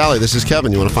subject. That's Allie. This is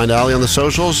Kevin. You want to find Allie on the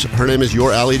socials? Her name is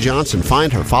Your Allie Johnson.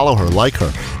 Find her, follow her, like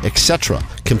her, etc.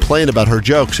 Complain about her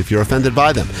jokes if you're offended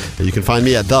by them. And you can find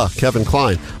me at The Kevin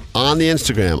Klein on the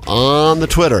Instagram, on the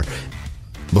Twitter.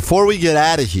 Before we get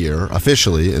out of here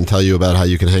officially and tell you about how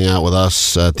you can hang out with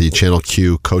us at the Channel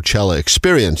Q Coachella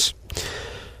experience,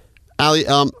 Allie,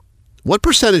 what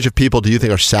percentage of people do you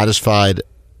think are satisfied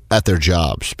at their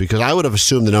jobs? Because I would have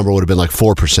assumed the number would have been like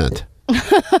 4%.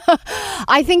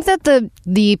 I think that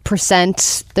the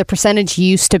percentage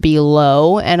used to be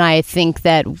low, and I think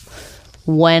that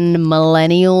when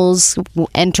millennials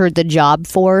entered the job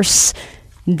force,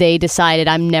 they decided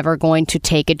I'm never going to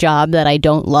take a job that I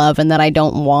don't love and that I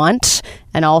don't want.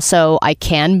 And also, I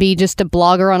can be just a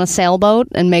blogger on a sailboat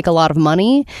and make a lot of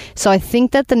money. So I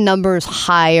think that the number is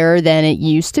higher than it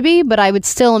used to be, but I would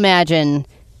still imagine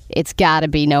it's got to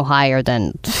be no higher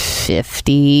than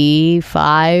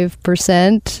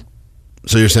 55%.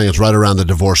 So you're saying it's right around the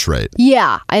divorce rate?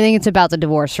 Yeah, I think it's about the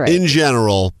divorce rate. In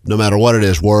general, no matter what it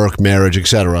is, work, marriage,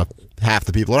 etc., half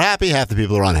the people are happy, half the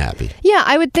people are unhappy. Yeah,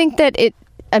 I would think that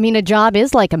a job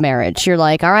is like a marriage. You're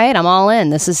like, all right, I'm all in.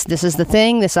 This is the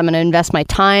thing. I'm going to invest my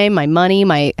time, my money,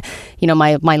 my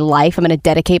life. I'm going to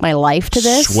dedicate my life to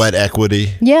this. Sweat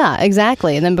equity. Yeah,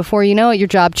 exactly. And then before you know it, your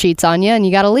job cheats on you and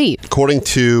you got to leave. According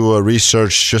to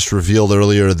research just revealed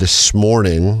earlier this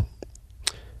morning,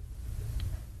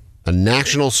 a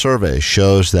national survey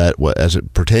shows that as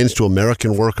it pertains to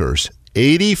American workers,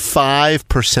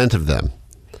 85% of them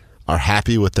are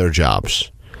happy with their jobs.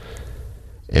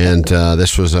 And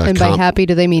this was and by happy,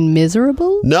 do they mean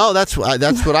miserable? No, that's what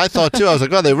I thought too. I was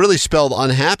like, oh, they really spelled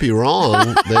unhappy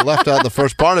wrong. They left out the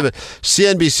first part of it.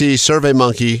 CNBC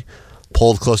SurveyMonkey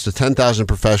polled close to 10,000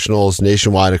 professionals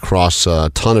nationwide across a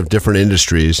ton of different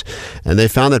industries, and they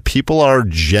found that people are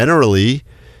generally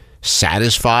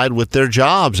satisfied with their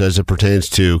jobs as it pertains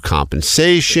to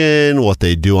compensation, what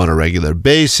they do on a regular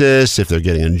basis, if they're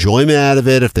getting enjoyment out of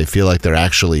it, if they feel like they're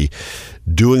actually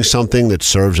doing something that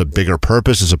serves a bigger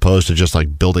purpose as opposed to just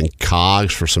like building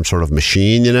cogs for some sort of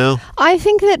machine, you know? I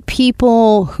think that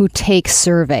people who take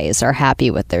surveys are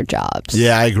happy with their jobs.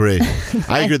 Yeah, I agree.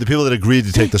 I agree. The people that agreed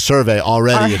to take the survey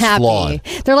already, it's flawed.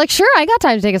 They're like, sure, I got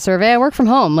time to take a survey. I work from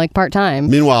home, like part-time.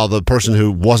 Meanwhile, the person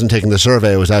who wasn't taking the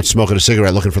survey was out smoking a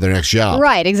cigarette looking for their next job.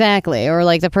 Right, exactly. Or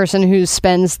like the person who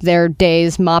spends their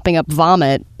days mopping up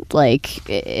vomit, like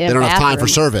they don't have time for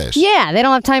surveys. Yeah, they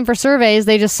don't have time for surveys.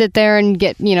 They just sit there and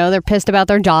get, they're pissed about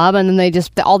their job, and then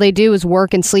all they do is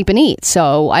work and sleep and eat.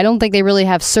 So I don't think they really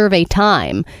have survey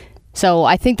time. So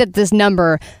I think that this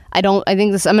number, I'm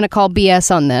going to call BS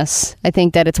on this. I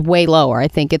think that it's way lower. I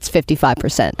think it's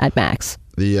 55% at max.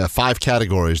 The 5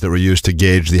 categories that were used to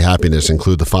gauge the happiness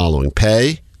include the following: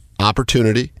 pay,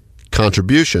 opportunity,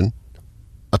 contribution,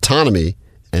 autonomy,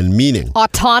 and meaning.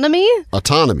 Autonomy?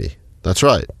 Autonomy. That's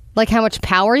right. Like how much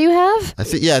power you have? I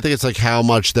think it's like how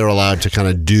much they're allowed to kind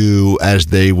of do as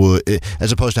they would,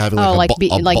 as opposed to having not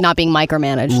being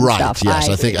micromanaged. Right. And stuff. Yes.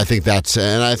 I think that's,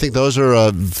 and I think those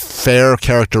are fair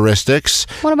characteristics.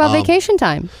 What about vacation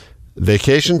time?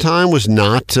 Vacation time was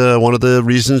not one of the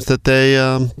reasons that they.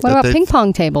 What about ping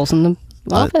pong tables in the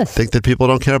office? I think that people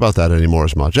don't care about that anymore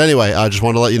as much. Anyway, I just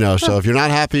wanted to let you know. So if you're not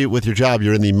happy with your job,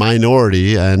 you're in the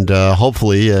minority. And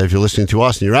hopefully, if you're listening to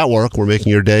us and you're at work, we're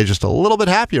making your day just a little bit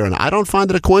happier. And I don't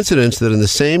find it a coincidence that in the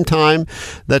same time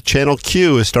that Channel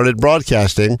Q has started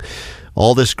broadcasting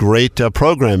all this great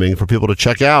programming for people to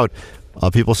check out,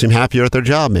 people seem happier at their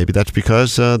job. Maybe that's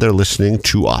because they're listening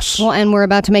to us. Well, and we're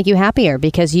about to make you happier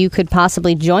because you could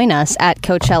possibly join us at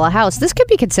Coachella House. This could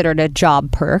be considered a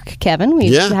job perk, Kevin.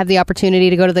 We have the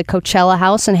opportunity to go to the Coachella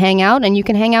House and hang out, and you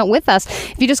can hang out with us.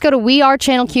 If you just go to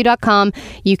wearechannelq.com,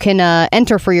 you can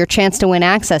enter for your chance to win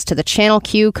access to the Channel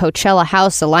Q Coachella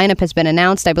House. The lineup has been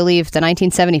announced. I believe the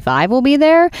 1975 will be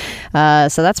there.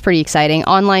 So that's pretty exciting.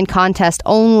 Online contest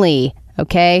only.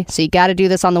 Okay, so you got to do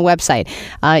this on the website.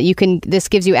 This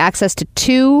gives you access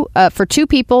to for 2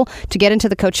 people to get into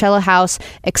the Coachella House.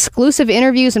 Exclusive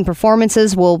interviews and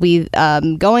performances will be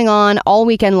going on all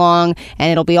weekend long, and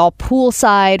it'll be all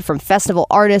poolside from festival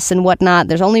artists and whatnot.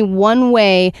 There's only one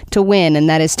way to win, and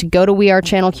that is to go to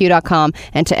wearechannelq.com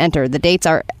and to enter. The dates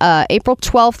are April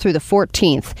 12th through the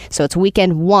 14th, so it's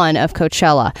weekend 1 of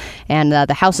Coachella, and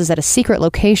the house is at a secret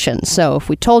location. So if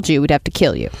we told you, we'd have to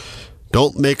kill you.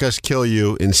 Don't make us kill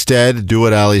you. Instead, do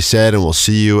what Ali said, and we'll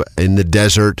see you in the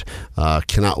desert.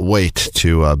 Cannot wait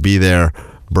to be there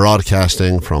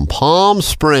broadcasting from Palm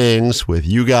Springs with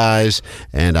you guys,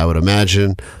 and I would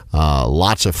imagine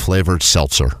lots of flavored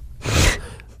seltzer.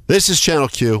 This is Channel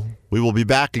Q. We will be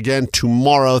back again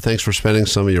tomorrow. Thanks for spending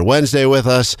some of your Wednesday with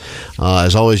us.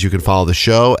 As always, you can follow the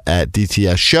show at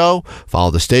DTS Show.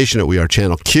 Follow the station at We Are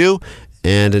Channel Q.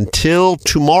 And until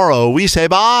tomorrow, we say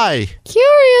bye.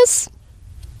 Curious.